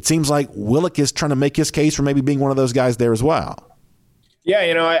it seems like Willock is trying to make his case for maybe being one of those guys there as well.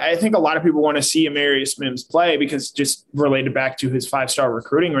 Yeah, I think a lot of people want to see Amarius Mims play because just related back to his 5-star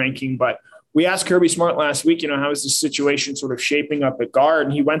recruiting ranking. But we asked Kirby Smart last week, how is the situation sort of shaping up at guard?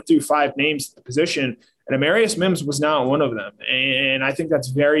 And he went through 5 names at the position, and Amarius Mims was not one of them. And I think that's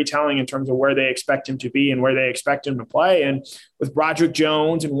very telling in terms of where they expect him to be and where they expect him to play. And with Broderick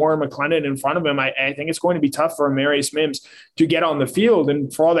Jones and Warren McClendon in front of him, I think it's going to be tough for Amarius Mims to get on the field.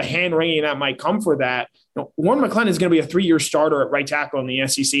 And for all the hand-wringing that might come for that, Warren McClendon is going to be a 3-year starter at right tackle in the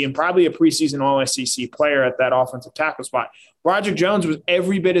SEC and probably a preseason All-SEC player at that offensive tackle spot. Broderick Jones was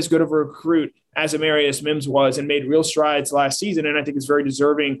every bit as good of a recruit as Amarius Mims was and made real strides last season, and I think is very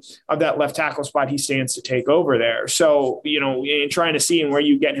deserving of that left tackle spot he stands to take over there. So, in trying to see where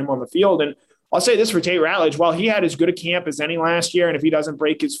you get him on the field. And I'll say this for Tate Ratledge, while he had as good a camp as any last year, and if he doesn't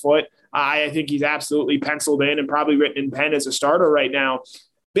break his foot, I think he's absolutely penciled in and probably written in pen as a starter right now.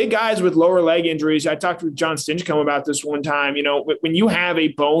 Big guys with lower leg injuries. I talked with John Stinchcomb about this one time. When you have a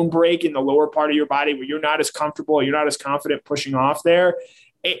bone break in the lower part of your body where you're not as comfortable, you're not as confident pushing off there,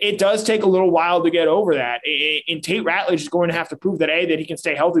 it does take a little while to get over that. And Tate Ratledge is going to have to prove that, A, that he can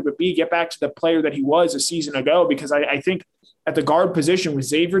stay healthy, but B, get back to the player that he was a season ago, because I think at the guard position with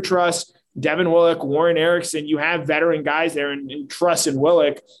Xavier Truss, Devin Willock, Warren Erickson, you have veteran guys there in Truss and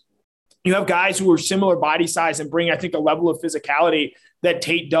Willock. You have guys who are similar body size and bring, I think, a level of physicality that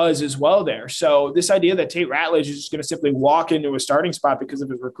Tate does as well there. So this idea that Tate Ratledge is just going to simply walk into a starting spot because of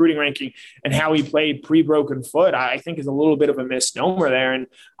his recruiting ranking and how he played pre-broken foot, I think is a little bit of a misnomer there. And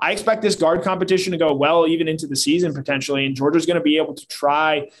I expect this guard competition to go well even into the season potentially, and Georgia's going to be able to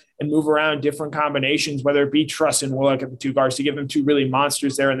try and move around different combinations, whether it be Truss and Willock at the two guards to give them two really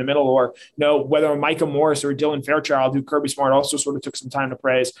monsters there in the middle, or whether Micah Morris or Dylan Fairchild, who Kirby Smart also sort of took some time to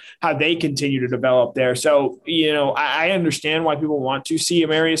praise, how they continue to develop there. So, I understand why people want to see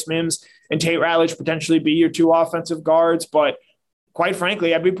Amarius Mims and Tate Ratledge potentially be your two offensive guards, but quite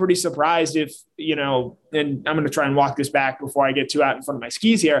frankly, I'd be pretty surprised if, and I'm going to try and walk this back before I get too out in front of my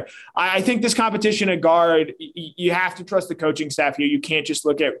skis here. I think this competition at guard, you have to trust the coaching staff here. You can't just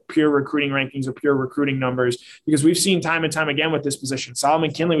look at pure recruiting rankings or pure recruiting numbers, because we've seen time and time again with this position.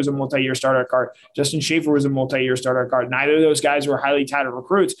 Solomon Kinley was a multi-year starter at guard. Justin Schaefer was a multi-year starter at guard. Neither of those guys were highly touted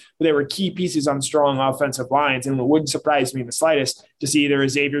recruits, but they were key pieces on strong offensive lines. And it wouldn't surprise me in the slightest to see either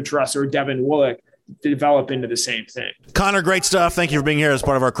Xavier Truss or Devin Willock develop into the same thing. Connor, great stuff. Thank you for being here as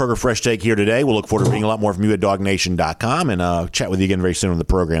part of our Kroger Fresh Take here today. We'll look forward to reading a lot more from you at DogNation.com and chat with you again very soon on the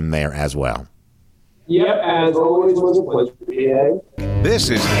program there as well. Yep, as always, was a pleasure. Yeah. This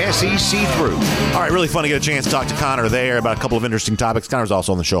is SEC Through. All right, really fun to get a chance to talk to Connor there about a couple of interesting topics. Connor's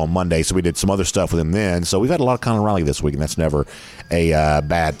also on the show on Monday, so we did some other stuff with him then. So we've had a lot of Connor Riley this week, and that's never a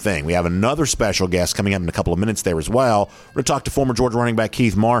bad thing. We have another special guest coming up in a couple of minutes there as well. We're going to talk to former Georgia running back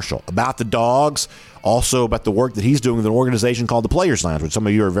Keith Marshall about the Dogs, also about the work that he's doing with an organization called the Players Lounge, which some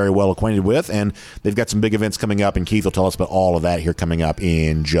of you are very well acquainted with, and they've got some big events coming up, and Keith will tell us about all of that here coming up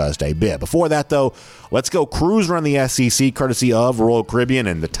in just a bit. Before that, though, let's go cruise around the SEC courtesy of Royal Caribbean,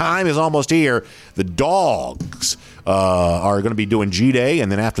 and the time is almost here. The Dogs are going to be doing G-Day,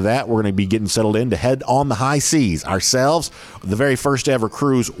 and then after that, we're going to be getting settled in to head on the high seas ourselves. The very first ever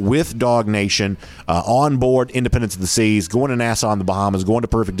cruise with Dog Nation on board Independence of the Seas, going to Nassau in the Bahamas, going to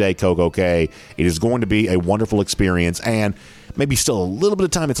Perfect Day Coco Cay. It is going to be a wonderful experience, and maybe still a little bit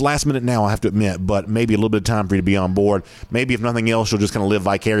of time. It's last minute now, I have to admit, but maybe a little bit of time for you to be on board. Maybe if nothing else, you'll just kind of live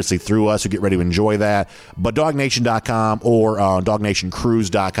vicariously through us. You'll get ready to enjoy that. But DogNation.com or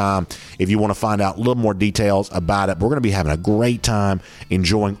DogNationCruise.com if you want to find out a little more details about it. We're going to be having a great time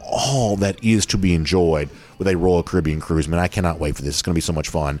enjoying all that is to be enjoyed with a Royal Caribbean cruise. Man, I cannot wait for this. It's going to be so much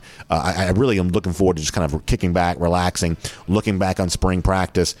fun. I really am looking forward to just kind of kicking back, relaxing, looking back on spring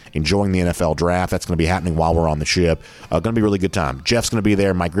practice, enjoying the NFL draft. That's going to be happening while we're on the ship. Going to be a really good time. Jeff's going to be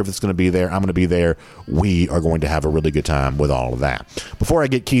there. Mike Griffith's going to be there. I'm going to be there. We are going to have a really good time with all of that. Before I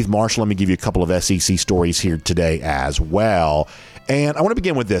get Keith Marshall, let me give you a couple of SEC stories here today as well. And I want to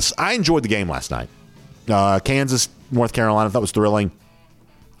begin with this. I enjoyed the game last night. Kansas, North Carolina, I thought it was thrilling.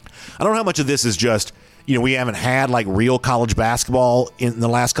 I don't know how much of this is just, we haven't had like real college basketball in the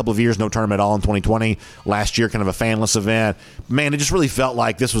last couple of years, no tournament at all in 2020. Last year, kind of a fanless event. Man, it just really felt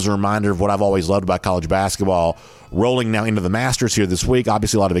like this was a reminder of what I've always loved about college basketball. Rolling now into the Masters here this week.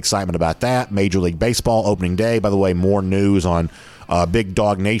 Obviously, a lot of excitement about that. Major League Baseball opening day. By the way, more news on big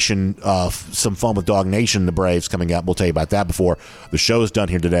Dog Nation, some fun with Dog Nation, the Braves coming up. We'll tell you about that before the show's done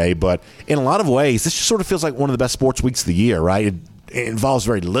here today. But in a lot of ways, this just sort of feels like one of the best sports weeks of the year, right? It involves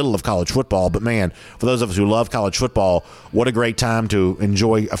very little of college football, but man, for those of us who love college football, what a great time to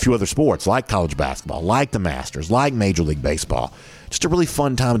enjoy a few other sports like college basketball, like the Masters, like Major League Baseball. Just a really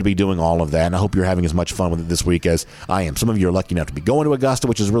fun time to be doing all of that, and I hope you're having as much fun with it this week as I am. Some of you are lucky enough to be going to Augusta,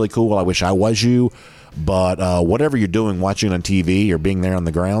 which is really cool. I wish I was you. But whatever you're doing, watching on TV or being there on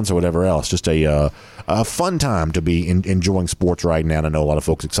the grounds or whatever else, just a fun time to be enjoying sports right now. And I know a lot of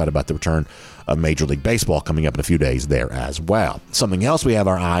folks excited about the return of Major League Baseball coming up in a few days there as well. Something else we have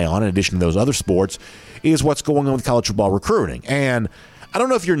our eye on, in addition to those other sports, is what's going on with college football recruiting. And I don't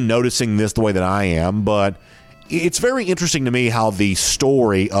know if you're noticing this the way that I am, but it's very interesting to me how the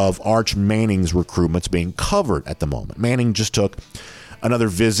story of Arch Manning's recruitment's being covered at the moment. Manning just took another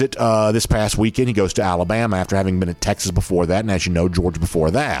visit this past weekend. He goes to Alabama after having been at Texas before that, and as you know, Georgia before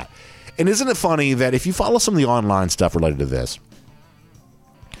that. And isn't it funny that if you follow some of the online stuff related to this,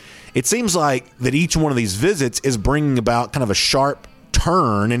 it seems like that each one of these visits is bringing about kind of a sharp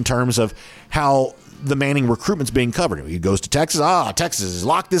turn in terms of how the Manning recruitment's being covered. He goes to Texas. Texas has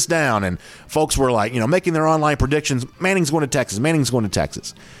locked this down. And folks were like, making their online predictions. Manning's going to Texas. Manning's going to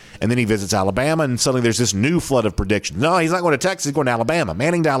Texas. And then he visits Alabama, and suddenly there's this new flood of predictions. No, he's not going to Texas. He's going to Alabama.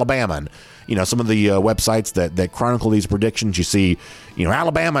 Manning to Alabama. And, some of the websites that chronicle these predictions, you see,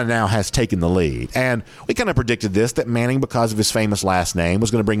 Alabama now has taken the lead. And we kind of predicted this, that Manning, because of his famous last name,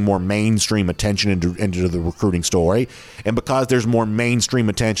 was going to bring more mainstream attention into the recruiting story. And because there's more mainstream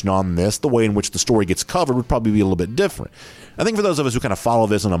attention on this, the way in which the story gets covered would probably be a little bit different. I think for those of us who kind of follow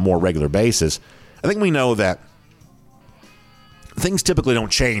this on a more regular basis, I think we know that things typically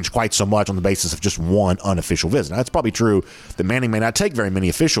don't change quite so much on the basis of just one unofficial visit. Now, that's probably true that Manning may not take very many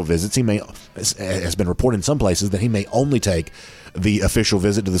official visits. He may, has been reported in some places, that he may only take the official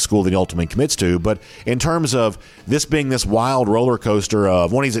visit to the school that he ultimately commits to. But in terms of this being this wild roller coaster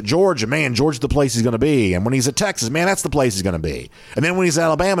of when he's at Georgia, man, Georgia's the place he's going to be. And when he's at Texas, man, that's the place he's going to be. And then when he's at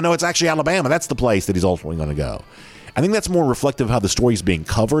Alabama, no, it's actually Alabama. That's the place that he's ultimately going to go. I think that's more reflective of how the story is being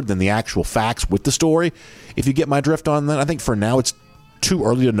covered than the actual facts with the story. If you get my drift on that, I think for now it's too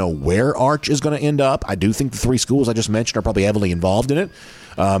early to know where Arch is going to end up. I do think the three schools I just mentioned are probably heavily involved in it.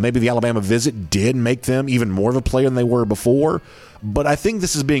 Maybe the Alabama visit did make them even more of a player than they were before. But I think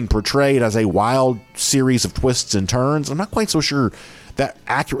this is being portrayed as a wild series of twists and turns. I'm not quite so sure that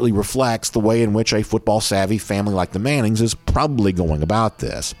accurately reflects the way in which a football-savvy family like the Mannings is probably going about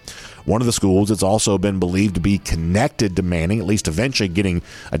this. One of the schools that's also been believed to be connected to Manning, at least eventually getting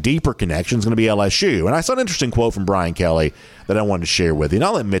a deeper connection, is going to be LSU. And I saw an interesting quote from Brian Kelly that I wanted to share with you. And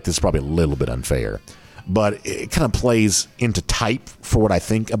I'll admit this is probably a little bit unfair, but it kind of plays into type for what I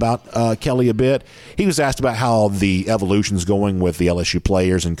think about Kelly a bit. He was asked about how the evolution is going with the LSU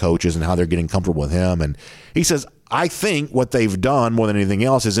players and coaches and how they're getting comfortable with him. And he says, I think what they've done more than anything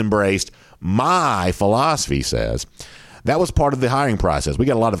else is embraced my philosophy, he says. That was part of the hiring process. We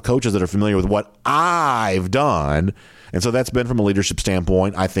got a lot of coaches that are familiar with what I've done. And so that's been, from a leadership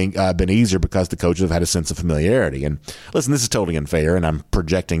standpoint, I think been easier because the coaches have had a sense of familiarity. And listen, this is totally unfair, and I'm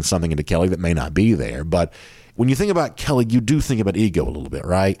projecting something into Kelly that may not be there. But when you think about Kelly, you do think about ego a little bit,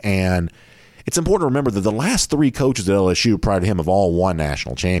 right? And it's important to remember that the last three coaches at LSU prior to him have all won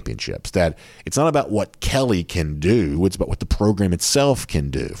national championships, that it's not about what Kelly can do, it's about what the program itself can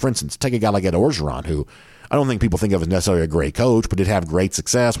do. For instance, take a guy like Ed Orgeron, who I don't think people think of as necessarily a great coach, but did have great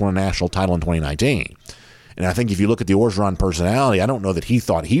success, won a national title in 2019. And I think if you look at the Orgeron personality, I don't know that he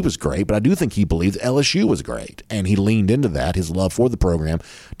thought he was great, but I do think he believed LSU was great. And he leaned into that, his love for the program,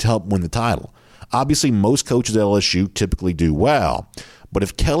 to help win the title. Obviously, most coaches at LSU typically do well. But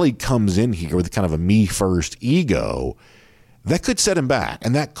if Kelly comes in here with kind of a me-first ego, that could set him back,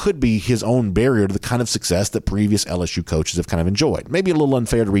 and that could be his own barrier to the kind of success that previous LSU coaches have kind of enjoyed. Maybe a little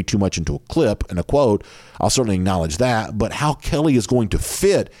unfair to read too much into a clip and a quote. I'll certainly acknowledge that, but how Kelly is going to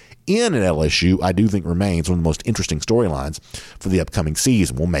fit in at LSU, I do think remains one of the most interesting storylines for the upcoming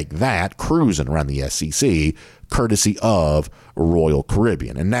season. We'll make that cruising around the SEC, courtesy of Royal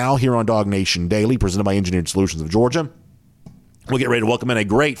Caribbean. And now here on Dog Nation Daily, presented by Engineered Solutions of Georgia, we'll get ready to welcome in a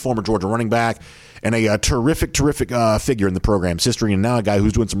great former Georgia running back and a terrific figure in the program's history, and now a guy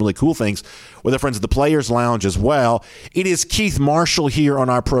who's doing some really cool things with our friends at the Players Lounge as well. It is Keith Marshall here on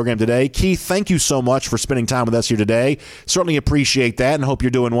our program today. Keith, thank you so much for spending time with us here today. Certainly appreciate that and hope you're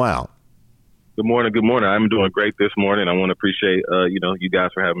doing well. Good morning. Good morning. I'm doing great this morning. I want to appreciate, you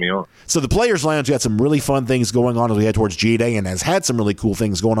guys for having me on. So the Players Lounge got some really fun things going on as we head towards G-Day and has had some really cool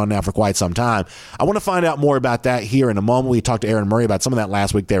things going on now for quite some time. I want to find out more about that here in a moment. We talked to Aaron Murray about some of that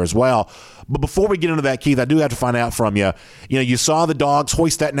last week there as well. But before we get into that, Keith, I do have to find out from you. You know, you saw the Dogs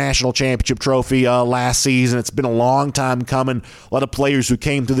hoist that national championship trophy last season. It's been a long time coming. A lot of players who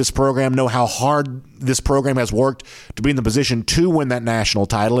came through this program know how hard this program has worked to be in the position to win that national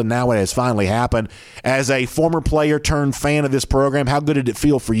title, and now it has finally happened. As a former player turned fan of this program, how good did it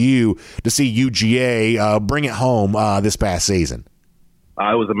feel for you to see UGA bring it home this past season?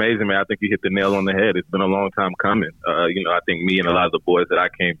 It was amazing, man. I think you hit the nail on the head. It's been a long time coming. I think me and a lot of the boys that I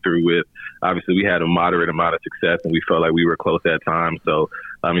came through with, obviously we had a moderate amount of success and we felt like we were close at times. So,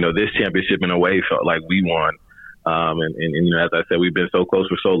 this championship in a way felt like we won. And as I said, we've been so close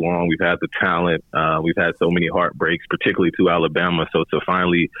for so long. We've had the talent. We've had so many heartbreaks, particularly to Alabama. So to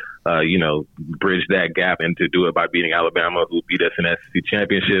finally, bridge that gap and to do it by beating Alabama, who beat us in the SEC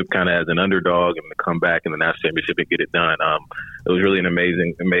championship, kind of as an underdog, and to come back in the national championship and get it done. It was really an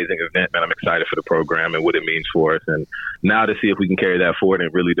amazing event, man. I'm excited for the program and what it means for us. And now to see if we can carry that forward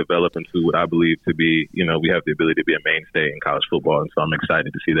and really develop into what I believe to be, we have the ability to be a mainstay in college football. And so I'm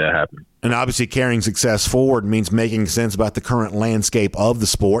excited to see that happen. And obviously carrying success forward means making sense about the current landscape of the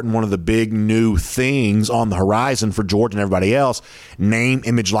sport. And one of the big new things on the horizon for Georgia and everybody else, name,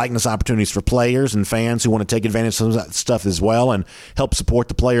 image, likeness opportunities for players and fans who want to take advantage of some of that stuff as well and help support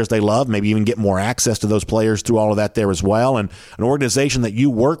the players they love, maybe even get more access to those players through all of that there as well. And an organization that you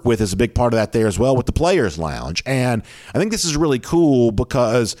work with is a big part of that there as well with the Players Lounge. And I think this is really cool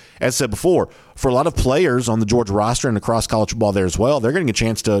because, as I said before, for a lot of players on the Georgia roster and across college football there as well, they're getting a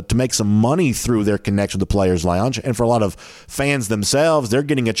chance to make some money through their connection with the Players Lounge. And for a lot of fans themselves, they're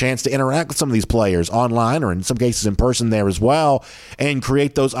getting a chance to interact with some of these players online or in some cases in person there as well and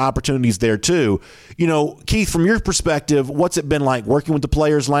create those opportunities there too. Keith, from your perspective, what's it been like working with the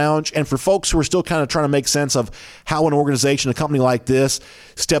Players Lounge? And for folks who are still kind of trying to make sense of how an organization, a company like this,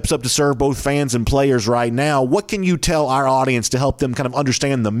 steps up to serve both fans and players right now, what can you tell our audience to help them kind of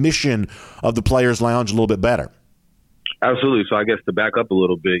understand the mission of the Players Lounge a little bit better? Absolutely. So I guess to back up a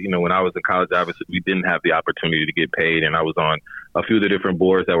little bit, when I was in college, obviously we didn't have the opportunity to get paid, and I was on a few of the different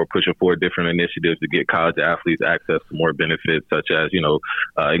boards that were pushing forward different initiatives to get college athletes access to more benefits, such as,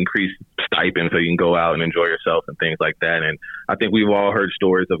 increased stipends so you can go out and enjoy yourself and things like that. And I think we've all heard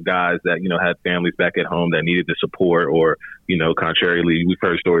stories of guys that, had families back at home that needed the support, or, contrarily, we've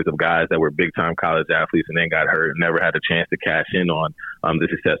heard stories of guys that were big time college athletes and then got hurt and never had a chance to cash in on the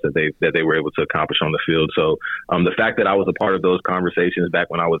success that they were able to accomplish on the field. So the fact that I was a part of those conversations back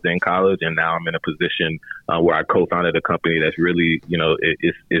when I was in college, and now I'm in a position where I co-founded a company that's really,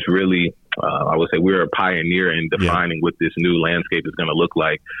 it's really, I would say we're a pioneer in defining what this new landscape is going to look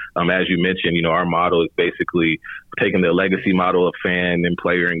like. As you mentioned, our model is basically taking the legacy model of fan and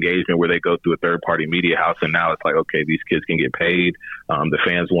player engagement where they go through a third-party media house, and now it's like, okay, these kids can get paid. The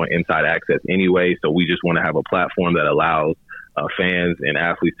fans want inside access anyway, so we just want to have a platform that allows fans and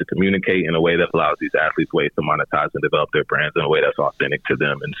athletes to communicate in a way that allows these athletes ways to monetize and develop their brands in a way that's authentic to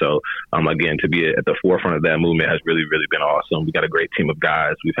them. And so, again, to be at the forefront of that movement has really, really been awesome. We got a great team of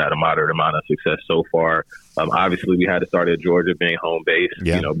guys. We've had a moderate amount of success so far. Obviously, we had to start at Georgia, being home base,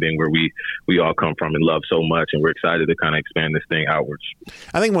 being where we all come from and love so much. And we're excited to kind of expand this thing outwards.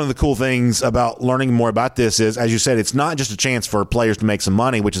 I think one of the cool things about learning more about this is, as you said, it's not just a chance for players to make some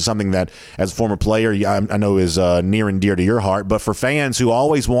money, which is something that, as a former player, I know is near and dear to your heart. But for fans who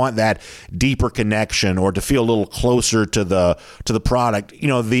always want that deeper connection or to feel a little closer to the product,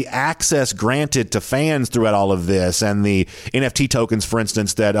 the access granted to fans throughout all of this, and the NFT tokens, for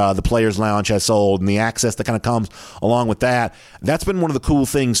instance, that the Players Lounge has sold, and the access that kind of comes along with that, that's been one of the cool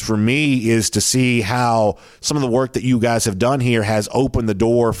things for me, is to see how some of the work that you guys have done here has opened the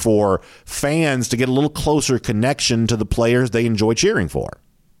door for fans to get a little closer connection to the players they enjoy cheering for.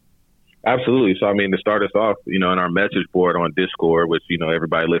 Absolutely. So, to start us off, in our message board on Discord, which,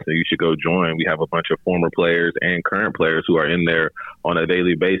 everybody listening, you should go join. We have a bunch of former players and current players who are in there on a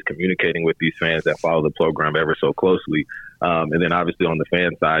daily basis communicating with these fans that follow the program ever so closely. And then obviously on the fan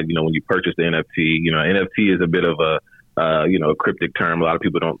side, when you purchase the NFT, NFT is a bit of a cryptic term. A lot of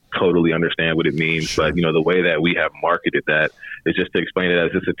people don't totally understand what it means. Sure. But, the way that we have marketed that is just to explain it as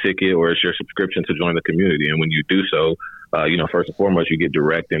it's a ticket or it's your subscription to join the community. And when you do so, first and foremost, you get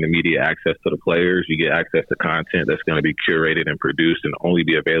direct and immediate access to the players. You get access to content that's going to be curated and produced and only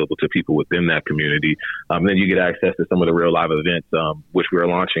be available to people within that community. Then you get access to some of the real live events, which we're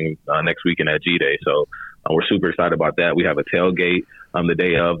launching next weekend at G-Day. So we're super excited about that. We have a tailgate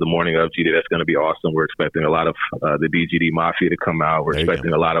the morning of G-Day. That's going to be awesome. We're expecting a lot of the DGD Mafia to come out. We're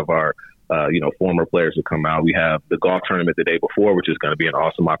expecting a lot of our former players to come out. We have the golf tournament the day before, which is going to be an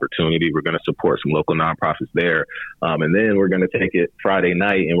awesome opportunity. We're going to support some local nonprofits there. And then we're going to take it Friday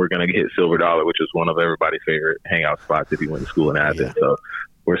night, and we're going to hit Silver Dollar, which is one of everybody's favorite hangout spots if you went to school in Athens. Yeah. So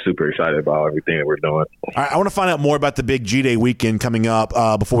we're super excited about everything that we're doing. All right, I want to find out more about the big G-Day weekend coming up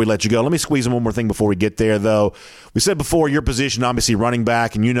before we let you go. Let me squeeze in one more thing before we get there, though. We said before, your position, obviously running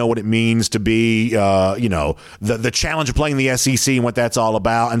back, and you know what it means to be, the challenge of playing the SEC and what that's all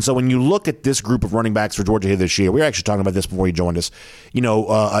about. And so when you look at this group of running backs for Georgia here this year, we were actually talking about this before you joined us,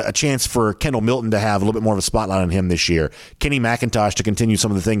 a chance for Kendall Milton to have a little bit more of a spotlight on him this year. Kenny McIntosh to continue some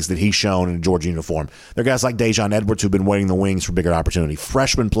of the things that he's shown in a Georgia uniform. There are guys like Dejon Edwards who've been waiting in the wings for bigger opportunity.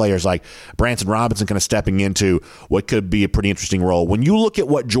 Freshman players like Branson Robinson kind of stepping into what could be a pretty interesting role. When you look at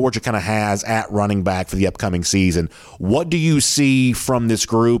what Georgia kind of has at running back for the upcoming season, what do you see from this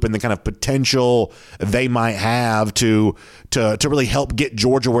group and the kind of potential they might have to really help get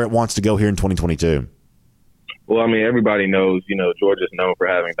Georgia where it wants to go here in 2022? Well, everybody knows, Georgia's known for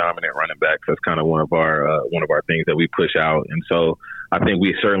having dominant running backs. That's kind of one of our things that we push out. And so I think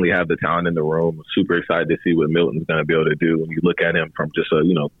we certainly have the talent in the room. I'm super excited to see what Milton's going to be able to do. When you look at him from just a,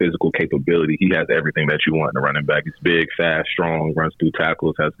 physical capability, he has everything that you want in a running back. He's big, fast, strong, runs through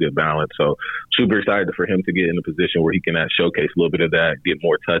tackles, has good balance. So super excited for him to get in a position where he can showcase a little bit of that, get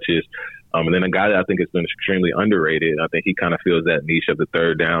more touches. And then a guy that I think has been extremely underrated, I think he kind of fills that niche of the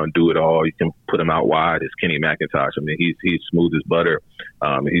third down, do it all. You can put him out wide, is Kenny McIntosh. He's smooth as butter.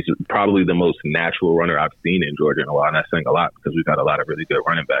 He's probably the most natural runner I've seen in Georgia in a while, and that's saying a lot because we've got a lot of really good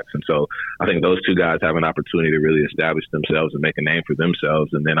running backs. And so I think those two guys have an opportunity to really establish themselves and make a name for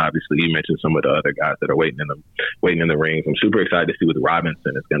themselves. And then obviously you mentioned some of the other guys that are waiting in the rings. I'm super excited to see what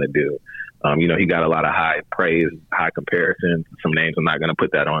Robinson is going to do. He got a lot of high praise, high comparison. Some names, I'm not going to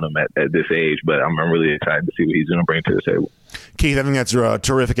put that on him at this age, but I'm really excited to see what he's going to bring to the table. Keith, I think that's a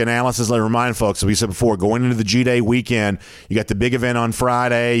terrific analysis. Let me remind folks, as we said before, going into the G-Day weekend, you got the big event on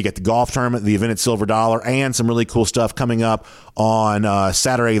Friday, you got the golf tournament, the event at Silver Dollar, and some really cool stuff coming up on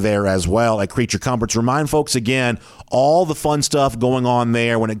Saturday there as well at Creature Comforts. Remind folks again, all the fun stuff going on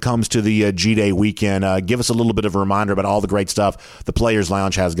there when it comes to the G-Day weekend. Give us a little bit of a reminder about all the great stuff the Players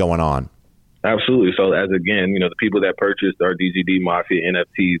Lounge has going on. Absolutely. So as again, the people that purchased our DGD Mafia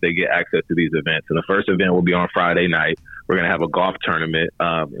NFTs, they get access to these events. And the first event will be on Friday night. We're going to have a golf tournament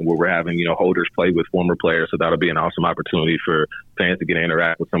where we're having, holders play with former players. So that'll be an awesome opportunity for fans to get to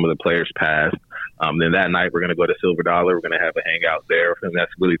interact with some of the players past. Then that night, we're going to go to Silver Dollar. We're going to have a hangout there. And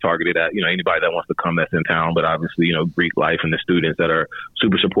that's really targeted at, anybody that wants to come that's in town. But obviously, Greek Life and the students that are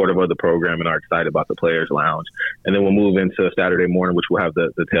super supportive of the program and are excited about the Players Lounge. And then we'll move into Saturday morning, which we'll have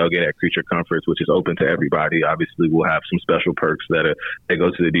the tailgate at Creature Comforts, which is open to everybody. Obviously, we'll have some special perks that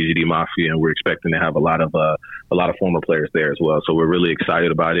go to the DGD Mafia, and we're expecting to have a lot of former players there as well. So we're really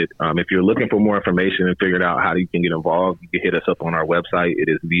excited about it. If you're looking for more information and figuring out how you can get involved, you can hit us up on our website. It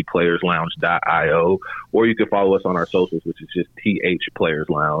is theplayerslounge.io, or you can follow us on our socials, which is just TH Players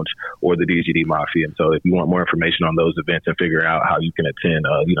Lounge or the DGD Mafia. And so if you want more information on those events and figure out how you can attend,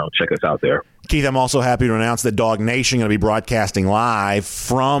 check us out there. Keith, I'm also happy to announce that Dog Nation going to be broadcasting live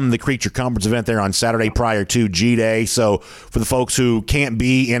from the Creature Comforts event there on Saturday prior to G-Day. So for the folks who can't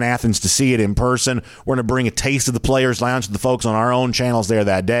be in Athens to see it in person, we're going to bring a taste of the Players Lounge to the folks on our own channels there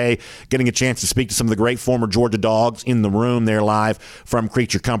that day, getting a chance to speak to some of the great former Georgia Dogs in the room there live from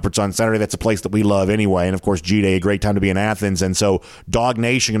Creature Comforts on Saturday. That's a place that we love anyway. And, of course, G-Day, a great time to be in Athens. And so Dog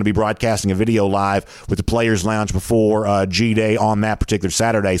Nation going to be broadcasting a video live with the Players Lounge before G-Day on that particular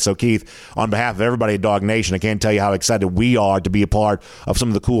Saturday. So, Keith, on behalf of everybody at Dog Nation, I can't tell you how excited we are to be a part of some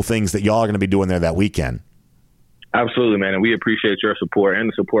of the cool things that y'all are going to be doing there that weekend. Absolutely, man. And we appreciate your support and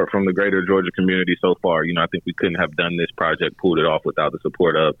the support from the greater Georgia community so far. I think we couldn't have done this project, pulled it off without the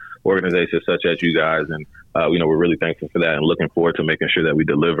support of organizations such as you guys. And, we're really thankful for that and looking forward to making sure that we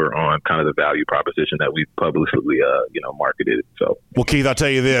deliver on kind of the value proposition that we've publicly, marketed. So, well, Keith, I'll tell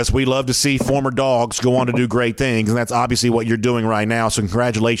you this. We love to see former dogs go on to do great things, and that's obviously what you're doing right now. So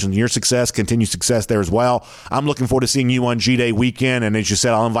congratulations on your success, continued success there as well. I'm looking forward to seeing you on G-Day weekend. And as you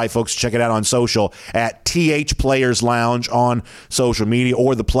said, I'll invite folks to check it out on social at TH Players Lounge on social media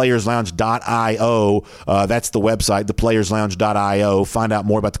or theplayerslounge.io. That's the website, theplayerslounge.io. Find out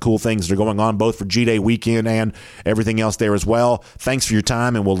more about the cool things that are going on both for G-Day weekend and everything else there as well. Thanks for your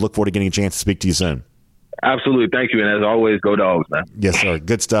time, and we'll look forward to getting a chance to speak to you soon. Absolutely. Thank you. And as always, go Dogs, man. Yes, sir.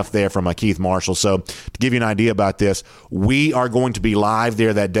 Good stuff there from Keith Marshall. So to give you an idea about this, we are going to be live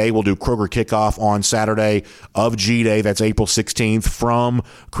there that day. We'll do Kroger Kickoff on Saturday of G-Day. That's April 16th from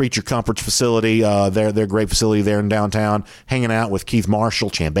Creature Comforts facility. Their great facility there in downtown, hanging out with Keith Marshall.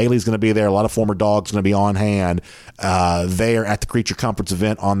 Champ Bailey's going to be there. A lot of former Dogs going to be on hand there at the Creature Comforts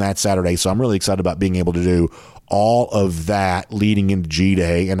event on that Saturday. So I'm really excited about being able to do all of that leading into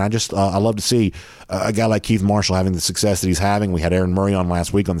G-Day. And I love to see a guy like Keith Marshall having the success that he's having. We had Aaron Murray on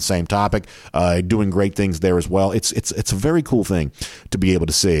last week on the same topic, doing great things there as well. It's a very cool thing to be able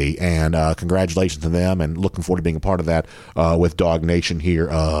to see. And congratulations to them, and looking forward to being a part of that with Dog Nation here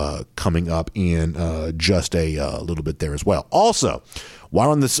coming up in just a little bit there as well. Also, while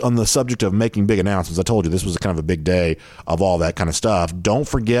on the subject of making big announcements, I told you this was kind of a big day of all that kind of stuff. Don't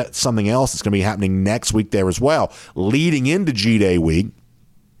forget something else that's going to be happening next week there as well, leading into G-Day week.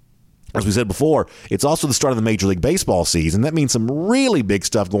 As we said before, it's also the start of the Major League Baseball season. That means some really big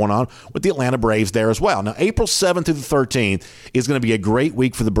stuff going on with the Atlanta Braves there as well. Now, April 7th through the 13th is going to be a great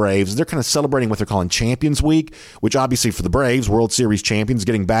week for the Braves. They're kind of celebrating what they're calling Champions Week, which obviously for the Braves, World Series champions,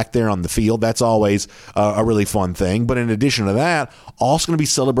 getting back there on the field, that's always a really fun thing. But in addition to that, also going to be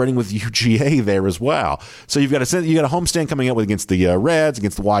celebrating with UGA there as well. So you've got a homestand coming up against the Reds,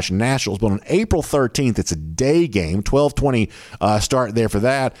 against the Washington Nationals. But on April 13th, it's a day game, 12:20 start there for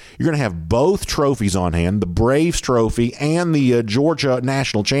that. You're going to have both trophies on hand, the Braves trophy and the Georgia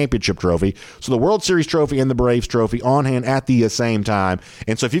National Championship trophy. So the World Series trophy and the Braves trophy on hand at the same time.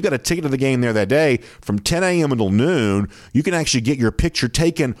 And so if you've got a ticket to the game there that day, from 10 a.m. until noon, you can actually get your picture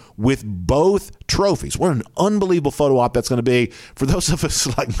taken with both trophies. What an unbelievable photo op that's going to be for those of us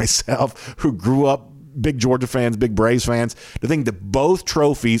like myself who grew up big Georgia fans, big Braves fans, to think that both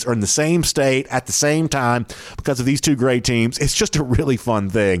trophies are in the same state at the same time because of these two great teams. It's just a really fun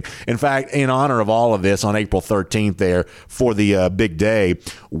thing. In fact, in honor of all of this, on April 13th there for the big day,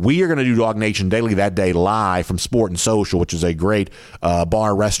 we are going to do Dog Nation Daily that day live from Sport and Social, which is a great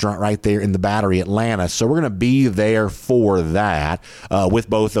bar restaurant right there in the Battery, Atlanta. So we're going to be there for that with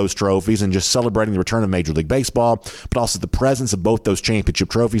both those trophies and just celebrating the return of Major League Baseball, but also the presence of both those championship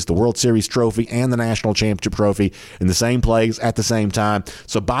trophies, the World Series trophy and the National national championship trophy in the same place at the same time.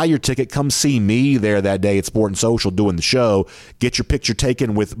 So buy your ticket. Come see me there that day at Sport and Social doing the show. Get your picture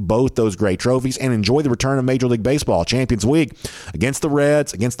taken with both those great trophies and enjoy the return of Major League Baseball. Champions Week against the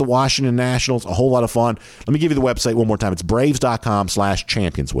Reds, against the Washington Nationals. A whole lot of fun. Let me give you the website one more time. It's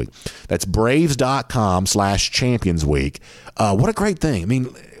braves.com/Champions Week. That's braves.com/Champions Week. What a great thing. I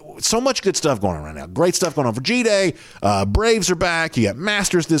mean, so much good stuff going on right now. Great stuff going on for G-Day. Braves are back. You got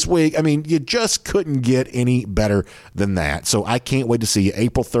Masters this week. I mean, you just couldn't get any better than that. So I can't wait to see you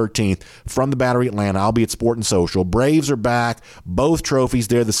April 13th from the Battery, Atlanta. I'll be at Sport and Social. Braves are back. Both trophies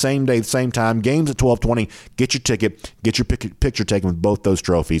there the same day, the same time. Games at 12:20. Get your ticket. Get your picture taken with both those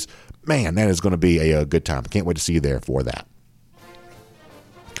trophies. Man, that is going to be a good time. I can't wait to see you there for that.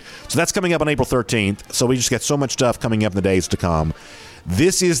 So that's coming up on April 13th. So we just got so much stuff coming up in the days to come.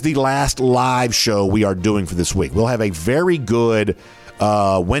 This is the last live show we are doing for this week. We'll have a very good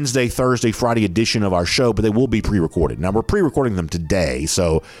Wednesday, Thursday, Friday edition of our show, but they will be pre-recorded. Now, we're pre-recording them today,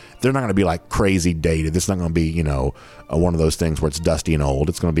 so they're not going to be like crazy dated. This is not going to be, one of those things where it's dusty and old.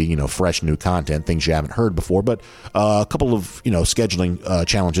 It's going to be, fresh new content, things you haven't heard before. But a couple of, scheduling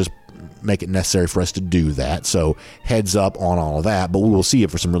challenges make it necessary for us to do that. So heads up on all of that. But we will see you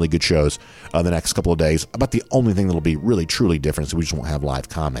for some really good shows the next couple of days. About the only thing that'll be really, truly different is we just won't have live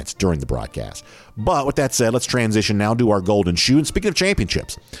comments during the broadcast. But with that said, let's transition now to our golden shoe. And speaking of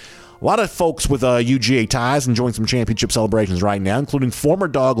championships, a lot of folks with UGA ties enjoying some championship celebrations right now, including former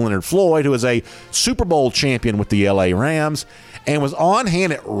dog Leonard Floyd, who is a Super Bowl champion with the LA Rams and was on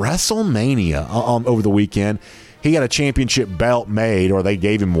hand at WrestleMania over the weekend. He got a championship belt made, or they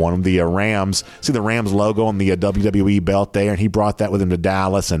gave him one of the Rams. See the Rams logo on the WWE belt there, and he brought that with him to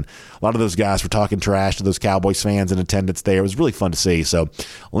Dallas. And a lot of those guys were talking trash to those Cowboys fans in attendance there. It was really fun to see. So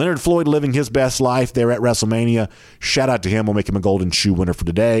Leonard Floyd living his best life there at WrestleMania. Shout out to him. We'll make him a golden shoe winner for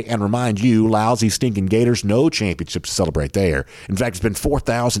today. And remind you, lousy, stinking Gators, no championship to celebrate there. In fact, it's been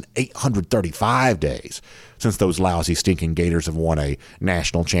 4,835 days since those lousy, stinking Gators have won a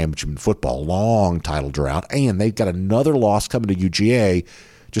national championship in football. Long title drought. And they've got another loss coming to UGA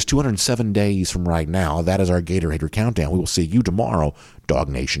just 207 days from right now. That is our Gator Hater Countdown. We will see you tomorrow, Dog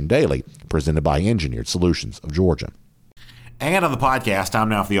Nation Daily, presented by Engineered Solutions of Georgia. And on the podcast, time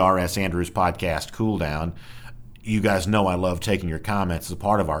now for the R.S. Andrews Podcast Cool Down. You guys know I love taking your comments as a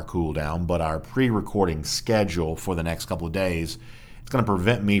part of our cool down, but our pre-recording schedule for the next couple of days, it's going to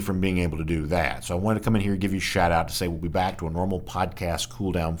prevent me from being able to do that. So I wanted to come in here and give you a shout out to say we'll be back to a normal podcast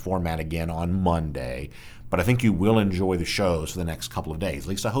cool down format again on Monday. But I think you will enjoy the shows for the next couple of days. At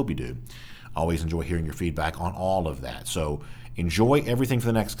least I hope you do. I always enjoy hearing your feedback on all of that. So enjoy everything for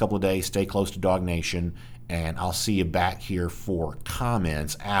the next couple of days. Stay close to Dog Nation. And I'll see you back here for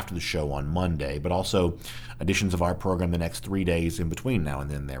comments after the show on Monday, but also editions of our program the next 3 days in between now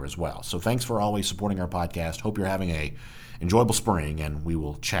and then there as well. So thanks for always supporting our podcast. Hope you're having a enjoyable spring, and we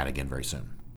will chat again very soon.